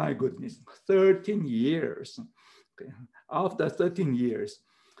old, my goodness, 13 years. Okay. After 13 years,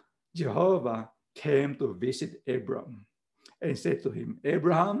 Jehovah came to visit Abram and said to him,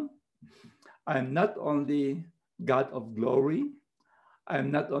 Abraham, I'm not only God of glory,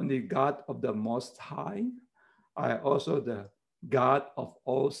 I'm not only God of the Most High, I also the God of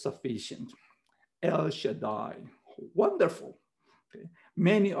all sufficient, El Shaddai. Wonderful. Okay.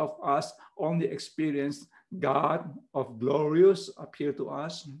 Many of us only experience God of glorious appear to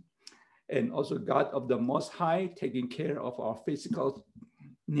us, and also God of the Most High taking care of our physical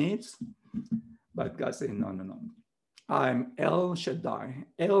needs. But God said, no. I'm El Shaddai.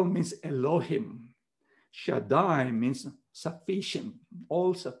 El means Elohim. Shaddai means sufficient,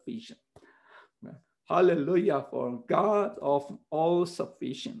 all sufficient. Hallelujah for God of all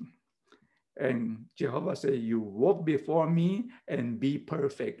sufficient. And Jehovah said, you walk before me and be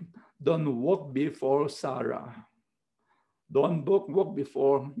perfect. Don't walk before Sarah. Don't walk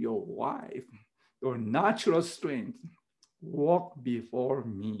before your wife, your natural strength. Walk before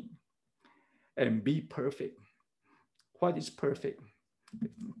me and be perfect. What is perfect?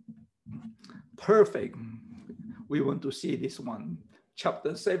 Perfect. We want to see this one.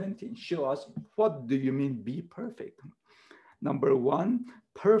 Chapter 17 shows us what do you mean be perfect. Number 1,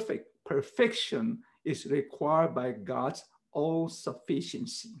 perfection is required by God's all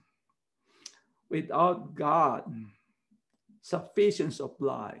sufficiency. Without God, sufficient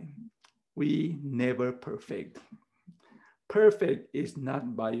supply, we never perfect. Perfect is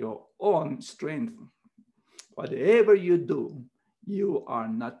not by your own strength. Whatever you do, you are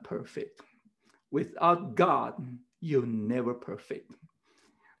not perfect. Without God, you never perfect.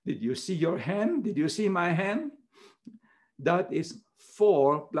 Did you see your hand? Did you see my hand? That is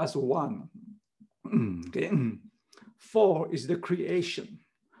 4 plus 1. Okay. 4 is the creation.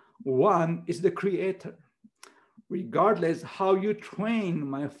 1 is the creator. Regardless how you train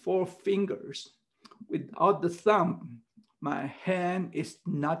my 4 fingers, without the thumb, my hand is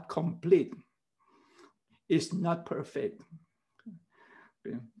not complete. It's not perfect.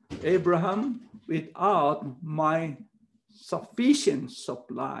 Okay. Abraham, without my sufficient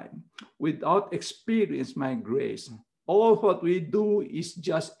supply, without experience my grace, all what we do is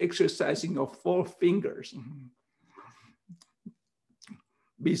just exercising of 4 fingers.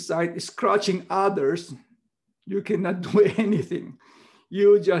 besides scratching others, you cannot do anything.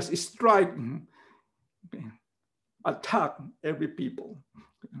 You just strike, attack every people.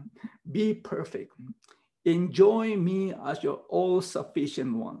 Be perfect. Enjoy me as your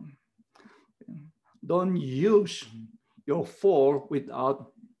all-sufficient one. Don't use your four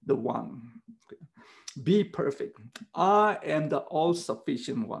without the one. Be perfect. I am the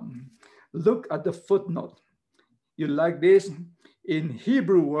all-sufficient one. Look at the footnote. You like this? In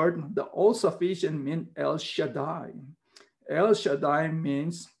Hebrew word, the all-sufficient means El Shaddai. El Shaddai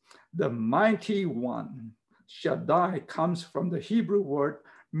means the mighty one. Shaddai comes from the Hebrew word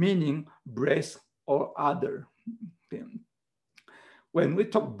meaning breast or other. When we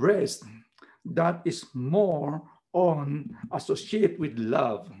talk breast, that is more on associated with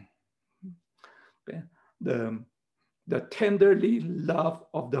love. The tenderly love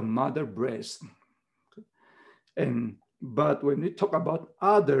of the mother breast. But when we talk about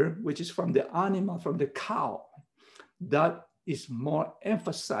other, which is from the animal, from the cow, that is more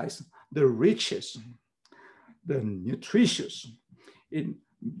emphasized the riches, the nutritious. It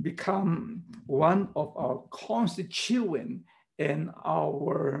become one of our constituent and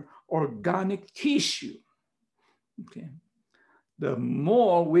our organic tissue. Okay. The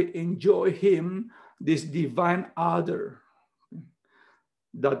more we enjoy him, this divine other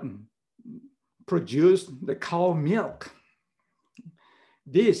that produce the cow milk.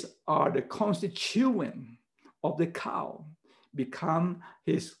 These are the constituent of the cow, become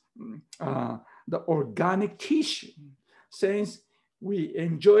his the organic tissue. Since we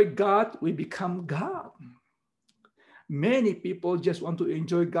enjoy God, we become God. Many people just want to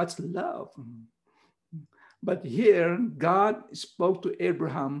enjoy God's love. But here, God spoke to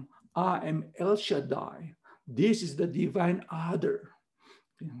Abraham, I am El Shaddai. This is the divine other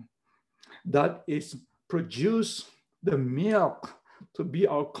that is produce the milk to be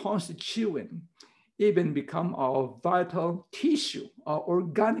our constituent, even become our vital tissue, our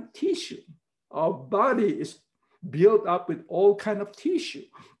organic tissue. Our body is built up with all kinds of tissue.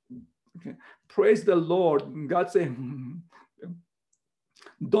 Okay. Praise the Lord. God said,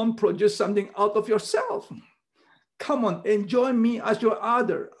 don't produce something out of yourself. Come on, enjoy me as your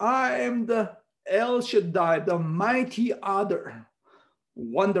other. I am the El Shaddai, the mighty other.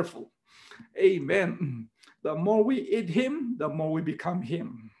 Wonderful. Amen. The more we eat him, the more we become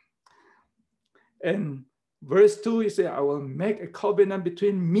him. And verse 2, he said, I will make a covenant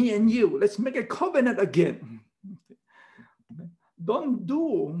between me and you. Let's make a covenant again. Don't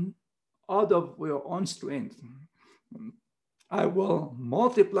do out of your own strength. I will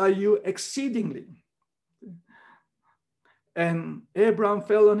multiply you exceedingly. And Abraham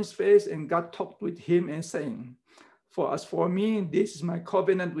fell on his face, and God talked with him and saying, for as for me, this is my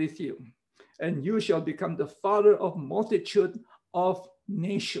covenant with you, and you shall become the father of multitude of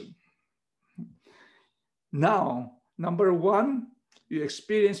nations. Now, number one, you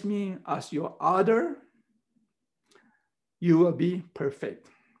experience me as your other, you will be perfect.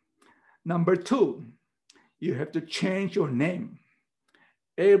 Number two, you have to change your name.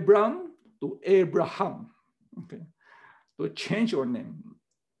 Abram to Abraham. Okay. To change your name.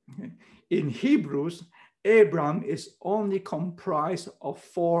 Okay. In Hebrews, Abram is only comprised of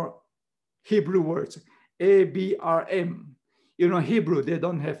 4 Hebrew words, A-B-R-M. You know, Hebrew, they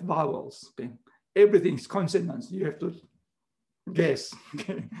don't have vowels. Okay. Everything is consonants. You have to guess.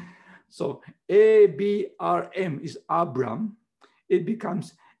 Okay. So A-B-R-M is Abram. It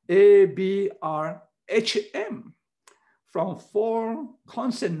becomes A-B-R-H-M. From 4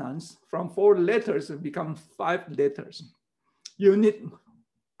 consonants, from 4 letters, it becomes 5 letters. You need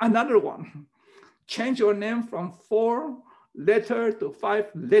another one. Change your name from 4 letters to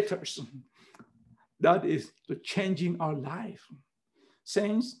 5 letters. That is to changing our life.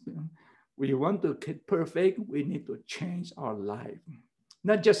 Since we want to get perfect, we need to change our life.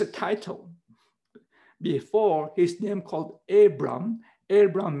 Not just a title. Before, his name called Abram.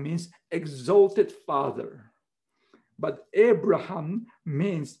 Abram means exalted father. But Abraham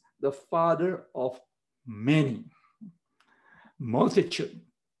means the father of many. Multitude.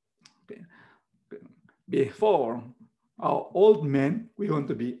 Okay. Before, our old men, we want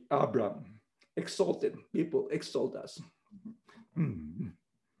to be Abram. Exalted. People exalt us.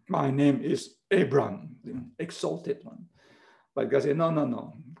 My name is Abram, exalted one. But God said,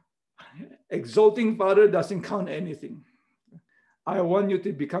 no. Exalting father doesn't count anything. I want you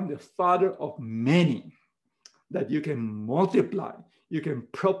to become the father of many, that you can multiply, you can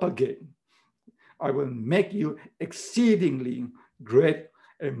propagate. I will make you exceedingly great,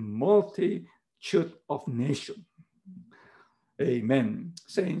 a multitude of nations. Amen.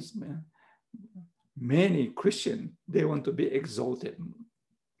 Saints, many Christians, they want to be exalted.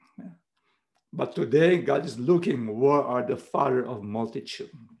 But today, God is looking, where are the father of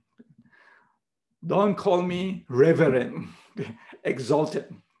multitude? Don't call me reverend,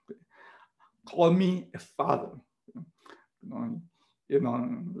 exalted. Call me a father.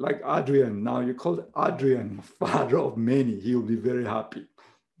 Like Adrian. Now you call Adrian father of many. He will be very happy.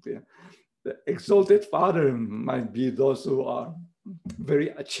 The exalted father might be those who are very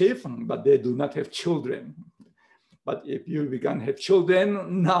achieved, but they do not have children. But if you begin to have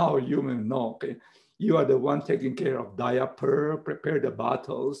children, now you will know. Okay? You are the one taking care of diaper, prepare the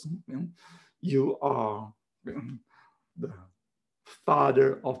bottles. You are the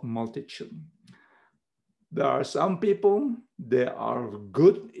father of multitude. There are some people, they are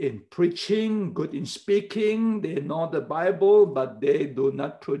good in preaching, good in speaking, they know the Bible, but they do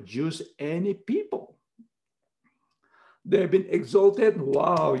not produce any people. They've been exalted.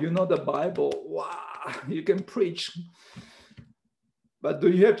 Wow, you know the Bible. Wow, you can preach. But do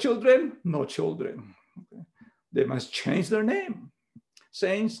you have children? No children. Okay. They must change their name.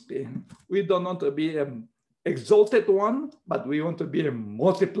 Saints, we don't want to be an exalted one, but we want to be a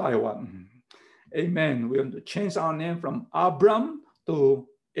multiply one. Amen. We want to change our name from Abram to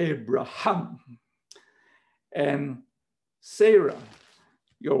Abraham. And Sarah,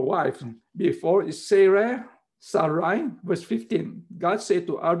 your wife, before is Sarai, verse 15. God said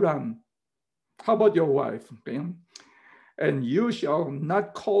to Abraham, how about your wife? Okay? And you shall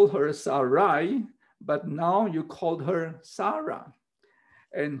not call her Sarai, but now you called her Sarah.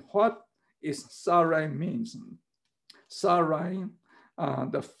 And what is Sarai means? Sarai,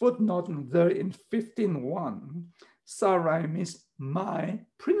 the footnote there in 15:1, Sarai means my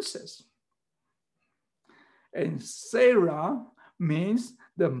princess. And Sarah means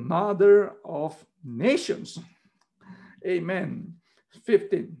the mother of nations. Amen.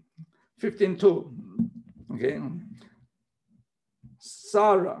 15:2. Okay.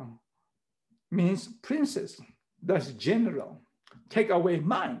 Sarah means princess. That's general. Take away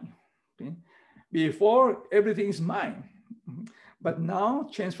mine. Okay. Before, everything is mine. But now,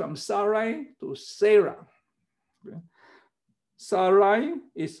 change from Sarai to Sarah. Okay. Sarai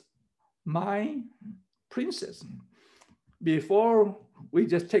is my princess. Before, we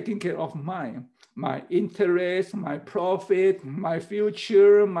just taking care of my interest, my profit, my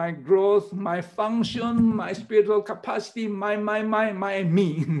future, my growth, my function, my spiritual capacity, my,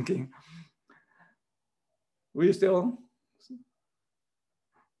 me. Okay. We still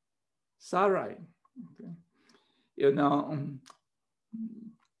Sarai. Okay. You know,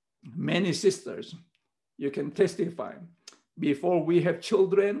 many sisters, you can testify. Before we have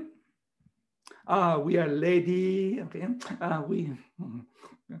children, we are lady. Okay,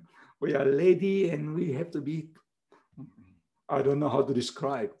 we are lady, and we have to be. I don't know how to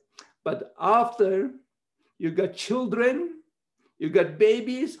describe, but after you got children, you got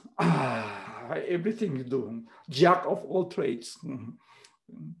babies. Everything you do, jack of all trades.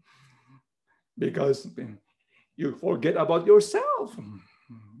 Because you forget about yourself.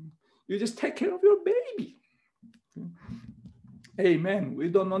 You just take care of your baby. Amen. We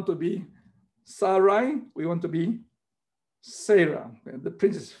don't want to be Sarai, we want to be Sarah, the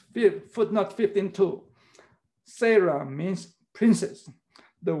princess. Footnote 15:2. Sarah means princess.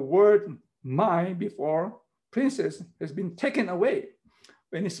 The word my before princess has been taken away.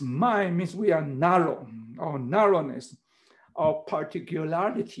 When it's my, means we are narrow, our narrowness, our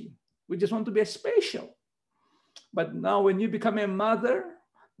particularity. We just want to be special. But now when you become a mother,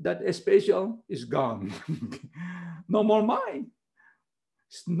 that special is gone. No more mine.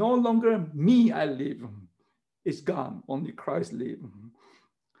 It's no longer me I live. It's gone. Only Christ lives.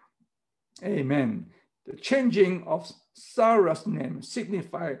 Amen. The changing of Sarah's name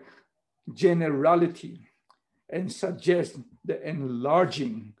signifies generality and suggests the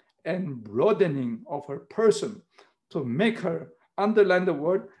enlarging and broadening of her person to make her, underline the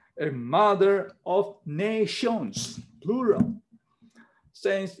word, a mother of nations, plural.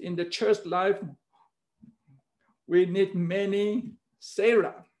 Saints, in the church life, we need many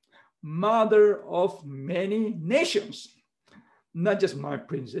Sarah, mother of many nations. Not just my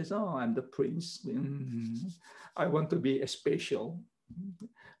princess. Oh, I'm the prince. I want to be special.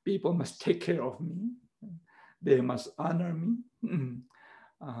 People must take care of me. They must honor me.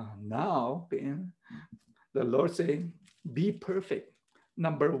 Now, the Lord saying, be perfect.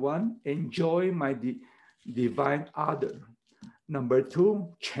 Number one, enjoy my divine order. Number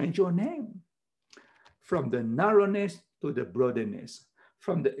two, change your name. From the narrowness to the broadness.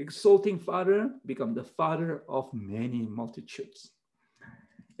 From the exalting father, become the father of many multitudes.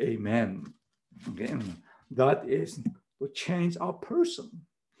 Amen. Again, that is to change our person.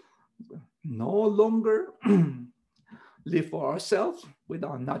 No longer live for ourselves with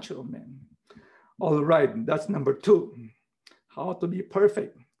our natural man. All right, that's number 2, how to be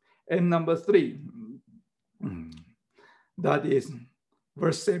perfect. And number 3, that is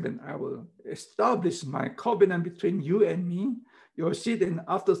verse 7, I will establish my covenant between you and me, your seed, and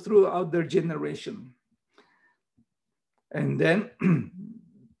after throughout their generation. And then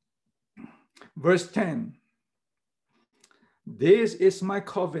verse 10, this is my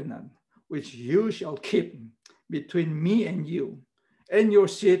covenant, which you shall keep between me and you, and your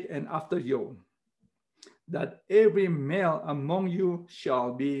seed and after you, that every male among you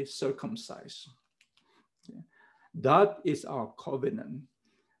shall be circumcised. That is our covenant.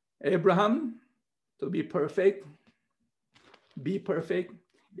 Abraham, to be perfect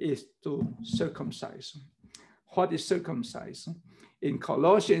is to circumcise. What is circumcised? In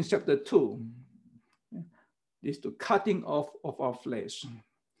Colossians chapter 2, is the cutting off of our flesh.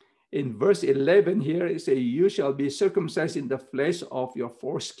 In verse 11 here, it says, you shall be circumcised in the flesh of your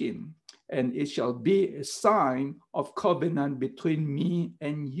foreskin, and it shall be a sign of covenant between me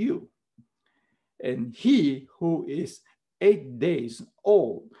and you. And he who is 8 days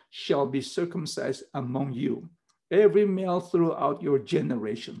old shall be circumcised among you, every male throughout your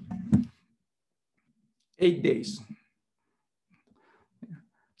generation. 8 days.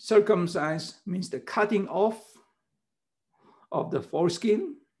 Circumcised means the cutting off of the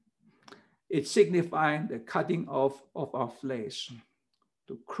foreskin. It signifies the cutting off of our flesh,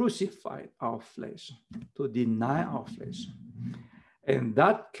 to crucify our flesh, to deny our flesh. And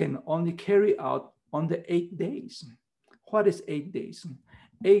that can only carry out on the 8 days. What is 8 days?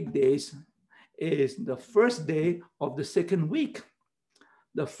 8 days is the first day of the second week.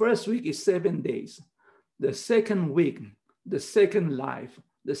 The first week is 7 days. The second week, the second life,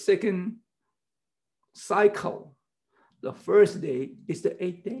 the second cycle, the first day is the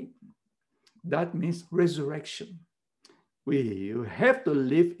 8th day. That means resurrection. You have to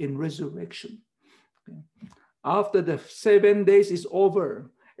live in resurrection. After the 7 days is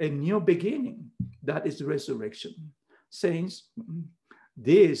over, a new beginning, that is resurrection. Saints,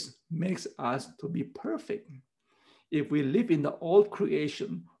 this makes us to be perfect. If we live in the old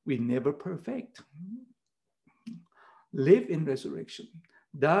creation, we never perfect. Live in resurrection.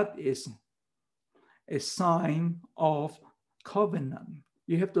 That is a sign of covenant.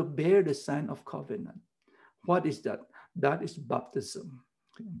 You have to bear the sign of covenant. What is that? That is baptism.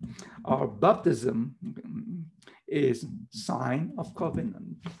 Our baptism is sign of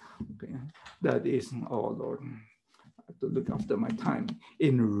covenant. Okay. That is, oh Lord, I have to look after my time.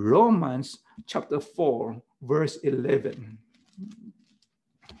 In Romans chapter 4, verse 11.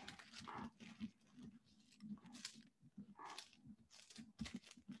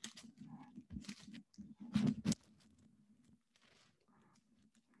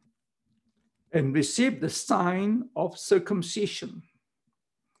 And receive the sign of circumcision,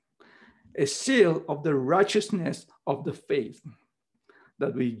 a seal of the righteousness of the faith,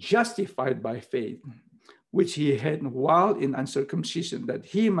 that we justified by faith, which he had while in uncircumcision, that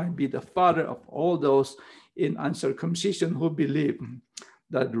he might be the father of all those in uncircumcision who believe,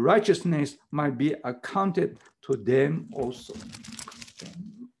 that righteousness might be accounted to them also.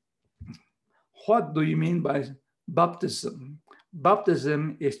 What do you mean by baptism?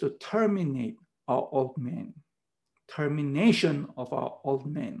 Baptism is to terminate our old man, termination of our old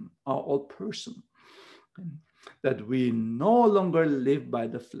man, our old person, that we no longer live by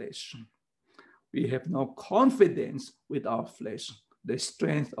the flesh. We have no confidence with our flesh, the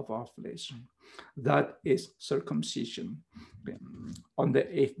strength of our flesh. That is circumcision on the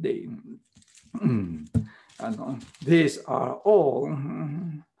 8th day. And these are all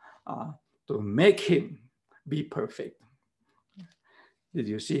to make him be perfect. Did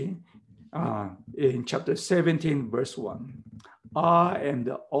you see? In chapter 17, verse 1, I am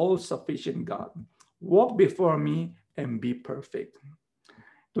the all-sufficient God. Walk before me and be perfect.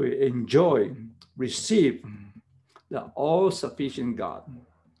 To enjoy, receive the all-sufficient God.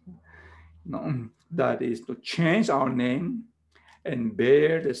 That is to change our name and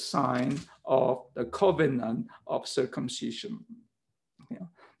bear the sign of the covenant of circumcision.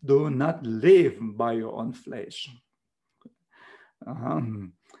 Do not live by your own flesh.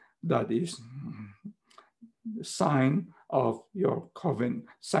 That is the sign of your covenant,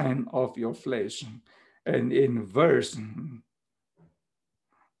 sign of your flesh. And in verse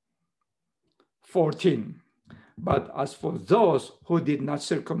 14, but as for those who did not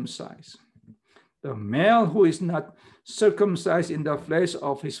circumcise, the male who is not circumcised in the flesh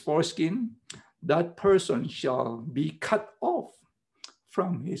of his foreskin, that person shall be cut off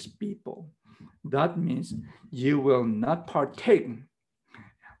from his people. That means you will not partake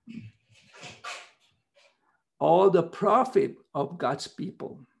all the profit of God's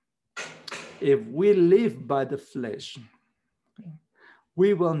people. if we live by the flesh,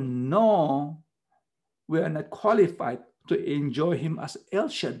 we will know we are not qualified to enjoy him as El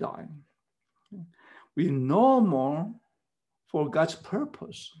Shaddai. We know more for God's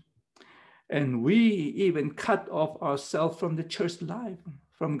purpose. And we even cut off ourselves from the church life,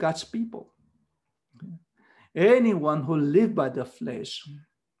 from God's people. Anyone who lives by the flesh,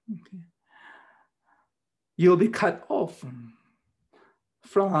 you'll be cut off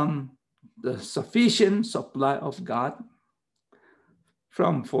from the sufficient supply of God,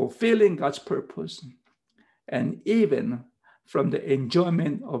 from fulfilling God's purpose, and even from the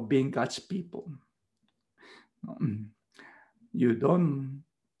enjoyment of being God's people. You don't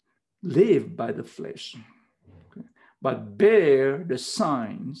live by the flesh, but bear the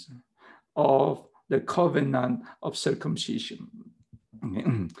signs of the covenant of circumcision.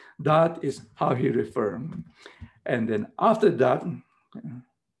 That is how he referred. And then after that,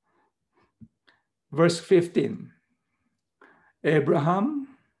 verse 15, Abraham,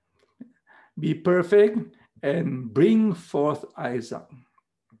 be perfect and bring forth Isaac.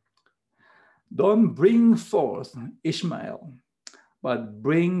 Don't bring forth Ishmael, but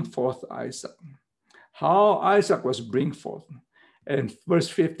bring forth Isaac. How Isaac was bring forth. And verse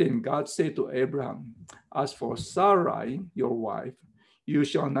 15, God said to Abraham, as for Sarai, your wife, you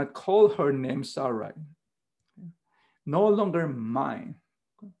shall not call her name Sarai. No longer mine,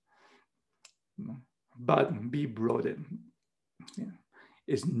 but be broadened.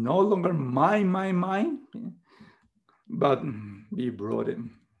 It's no longer mine, but be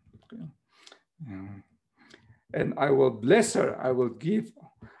broadened. And I will bless her. I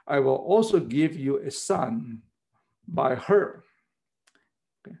will also give you a son by her.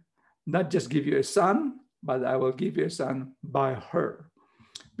 Not just give you a son, but I will give you a son by her.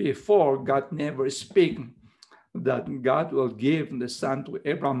 Before, God never speak that God will give the son to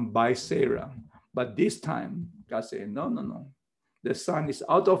Abraham by Sarah. But this time, God said, no. The son is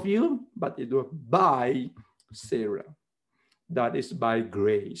out of you, but it will by Sarah. That is by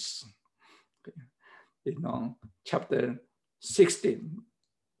grace. Chapter 16.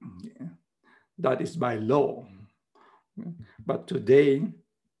 That is by law. But today,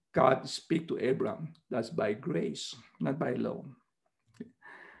 God speaks to Abraham. That's by grace, not by law.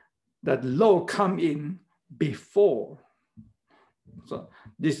 That law come in before. So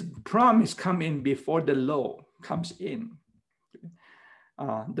this promise come in before the law comes in.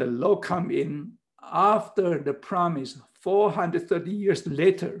 The law come in after the promise. 430 years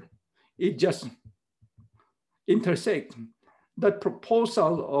later, it just intersect. That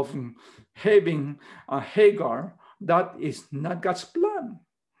proposal of having a Hagar, that is not God's plan.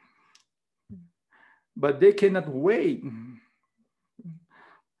 But they cannot wait.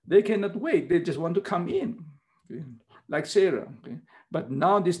 They cannot wait. They just want to come in, like Sarah. But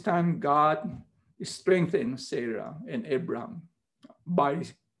now this time God strengthened Sarah and Abraham by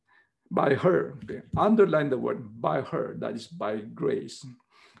her. Underline the word by her. That is by grace.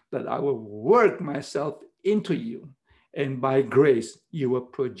 That I will work myself into you, and by grace you will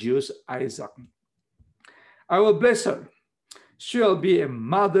produce Isaac. I will bless her. She will be a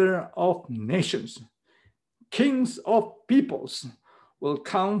mother of nations. Kings of peoples will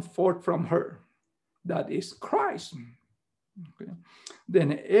come forth from her. That is Christ. Okay.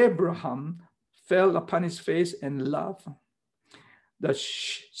 Then Abraham fell upon his face and laughed,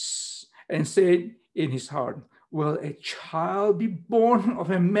 and said in his heart, will a child be born of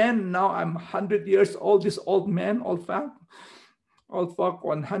a man? Now I'm 100 years old, this old man, old folk,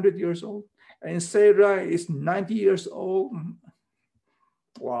 100 years old. And Sarah is 90 years old.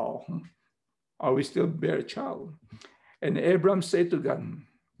 Wow. Are we still bear a child? And Abraham said to God,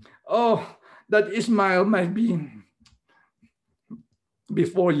 oh, that Ishmael might be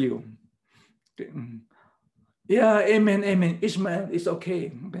before you. Yeah, amen. Ishmael is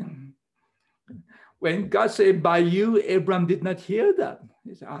okay. When God said by you, Abraham did not hear that.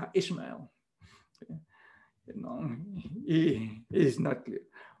 He said, Ishmael. He is not clear.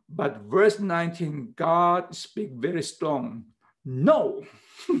 But verse 19, God speaks very strong. No.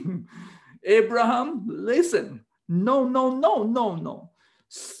 Abraham, listen. No.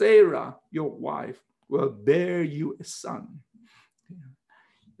 Sarah, your wife, will bear you a son.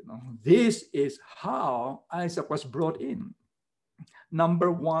 This is how Isaac was brought in.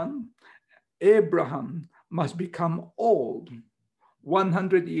 Number one, Abraham must become old,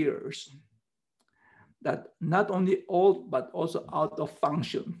 100 years. That not only old, but also out of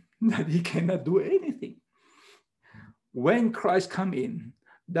function, that he cannot do anything. When Christ come in,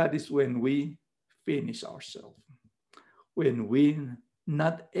 that is when we finish ourselves. When we're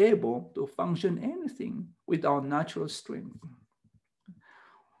not able to function anything with our natural strength.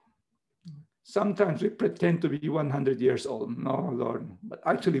 Sometimes we pretend to be 100 years old. No, Lord, but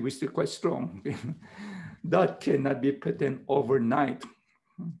actually we're still quite strong. That cannot be pretend overnight.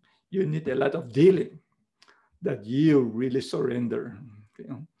 You need a lot of dealing that you really surrender.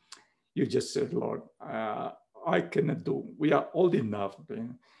 You just said, Lord, I cannot do. We are old enough.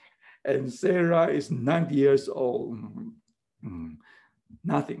 And Sarah is 90 years old.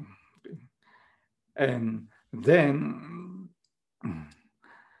 Nothing. And then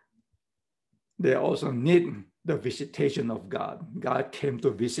they also need the visitation of God. God came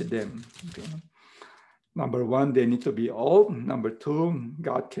to visit them. Okay. Number one, they need to be old. Number two,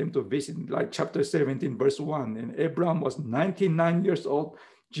 God came to visit, like chapter 17, verse 1. And Abraham was 99 years old.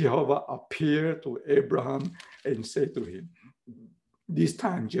 Jehovah appeared to Abraham and said to him, this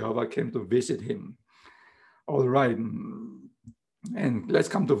time Jehovah came to visit him. All right. And let's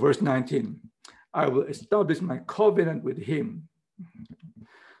come to verse 19. I will establish my covenant with him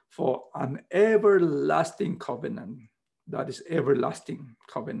for an everlasting covenant. That is everlasting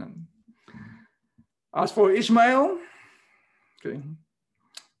covenant. As for Ishmael, okay,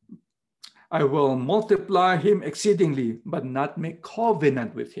 I will multiply him exceedingly, but not make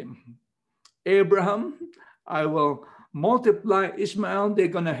covenant with him. Abraham, I will multiply Ishmael. They're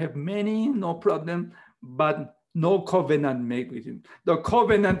going to have many, no problem, but no covenant made with him. The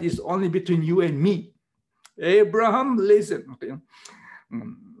covenant is only between you and me. Abraham, listen. Okay.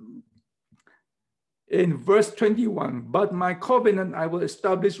 In verse 21, but my covenant I will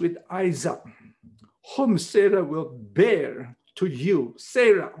establish with Isaac, whom Sarah will bear to you.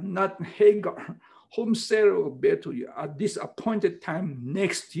 Sarah, not Hagar, whom Sarah will bear to you at this appointed time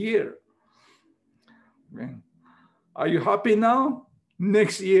next year. Okay. Are you happy now?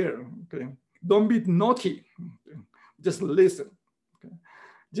 Next year. Okay. Don't be naughty. Okay. Just listen. Okay.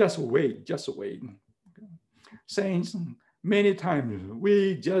 Just wait. Just wait. Okay. Saints, many times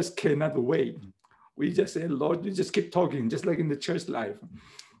we just cannot wait. We just say, Lord, you just keep talking, just like in the church life.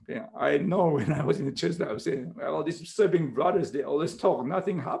 Yeah, I know when I was in the church, I was saying, well, all these serving brothers, they always talk,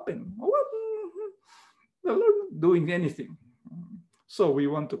 nothing happened. The Lord not doing anything. So we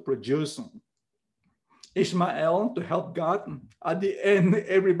want to produce Ishmael to help God. At the end,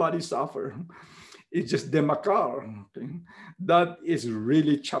 everybody suffer. It's just demakar. Okay? That is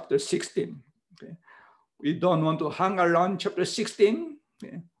really chapter 16. Okay? We don't want to hang around chapter 16.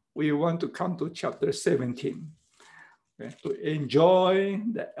 Okay? We want to come to chapter 17. Okay, to enjoy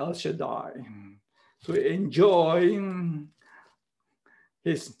the El Shaddai, to enjoy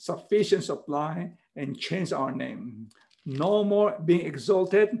his sufficient supply and change our name. No more being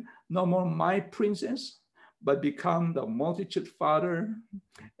exalted, no more my princess, but become the multitude father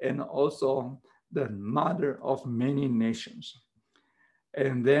and also the mother of many nations.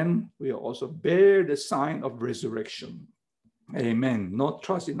 And then we also bear the sign of resurrection. Amen. No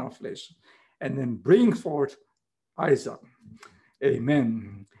trust in our flesh. And then bring forth Isaac.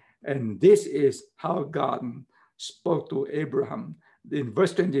 Amen. And this is how God spoke to Abraham in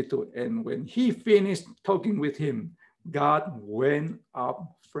verse 22. And when he finished talking with him, God went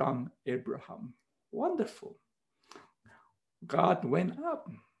up from Abraham. Wonderful. God went up.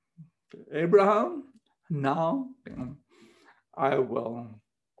 Abraham, now I will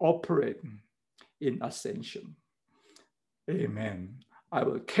operate in ascension. Amen. I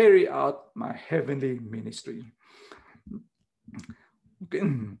will carry out my heavenly ministry.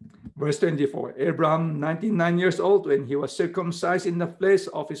 Verse 24, Abraham, 99 years old, when he was circumcised in the flesh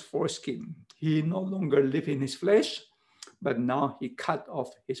of his foreskin. He no longer lived in his flesh, but now he cut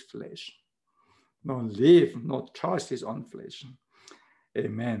off his flesh. No live, no trust his own flesh.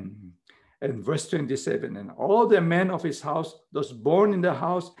 Amen. And verse 27, and all the men of his house, those born in the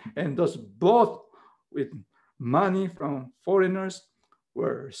house, and those bought with money from foreigners,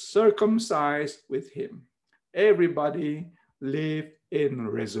 were circumcised with him. Everybody live in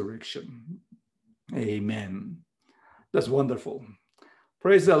resurrection. Amen. That's wonderful.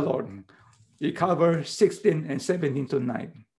 Praise the Lord. We cover 16 and 17 tonight.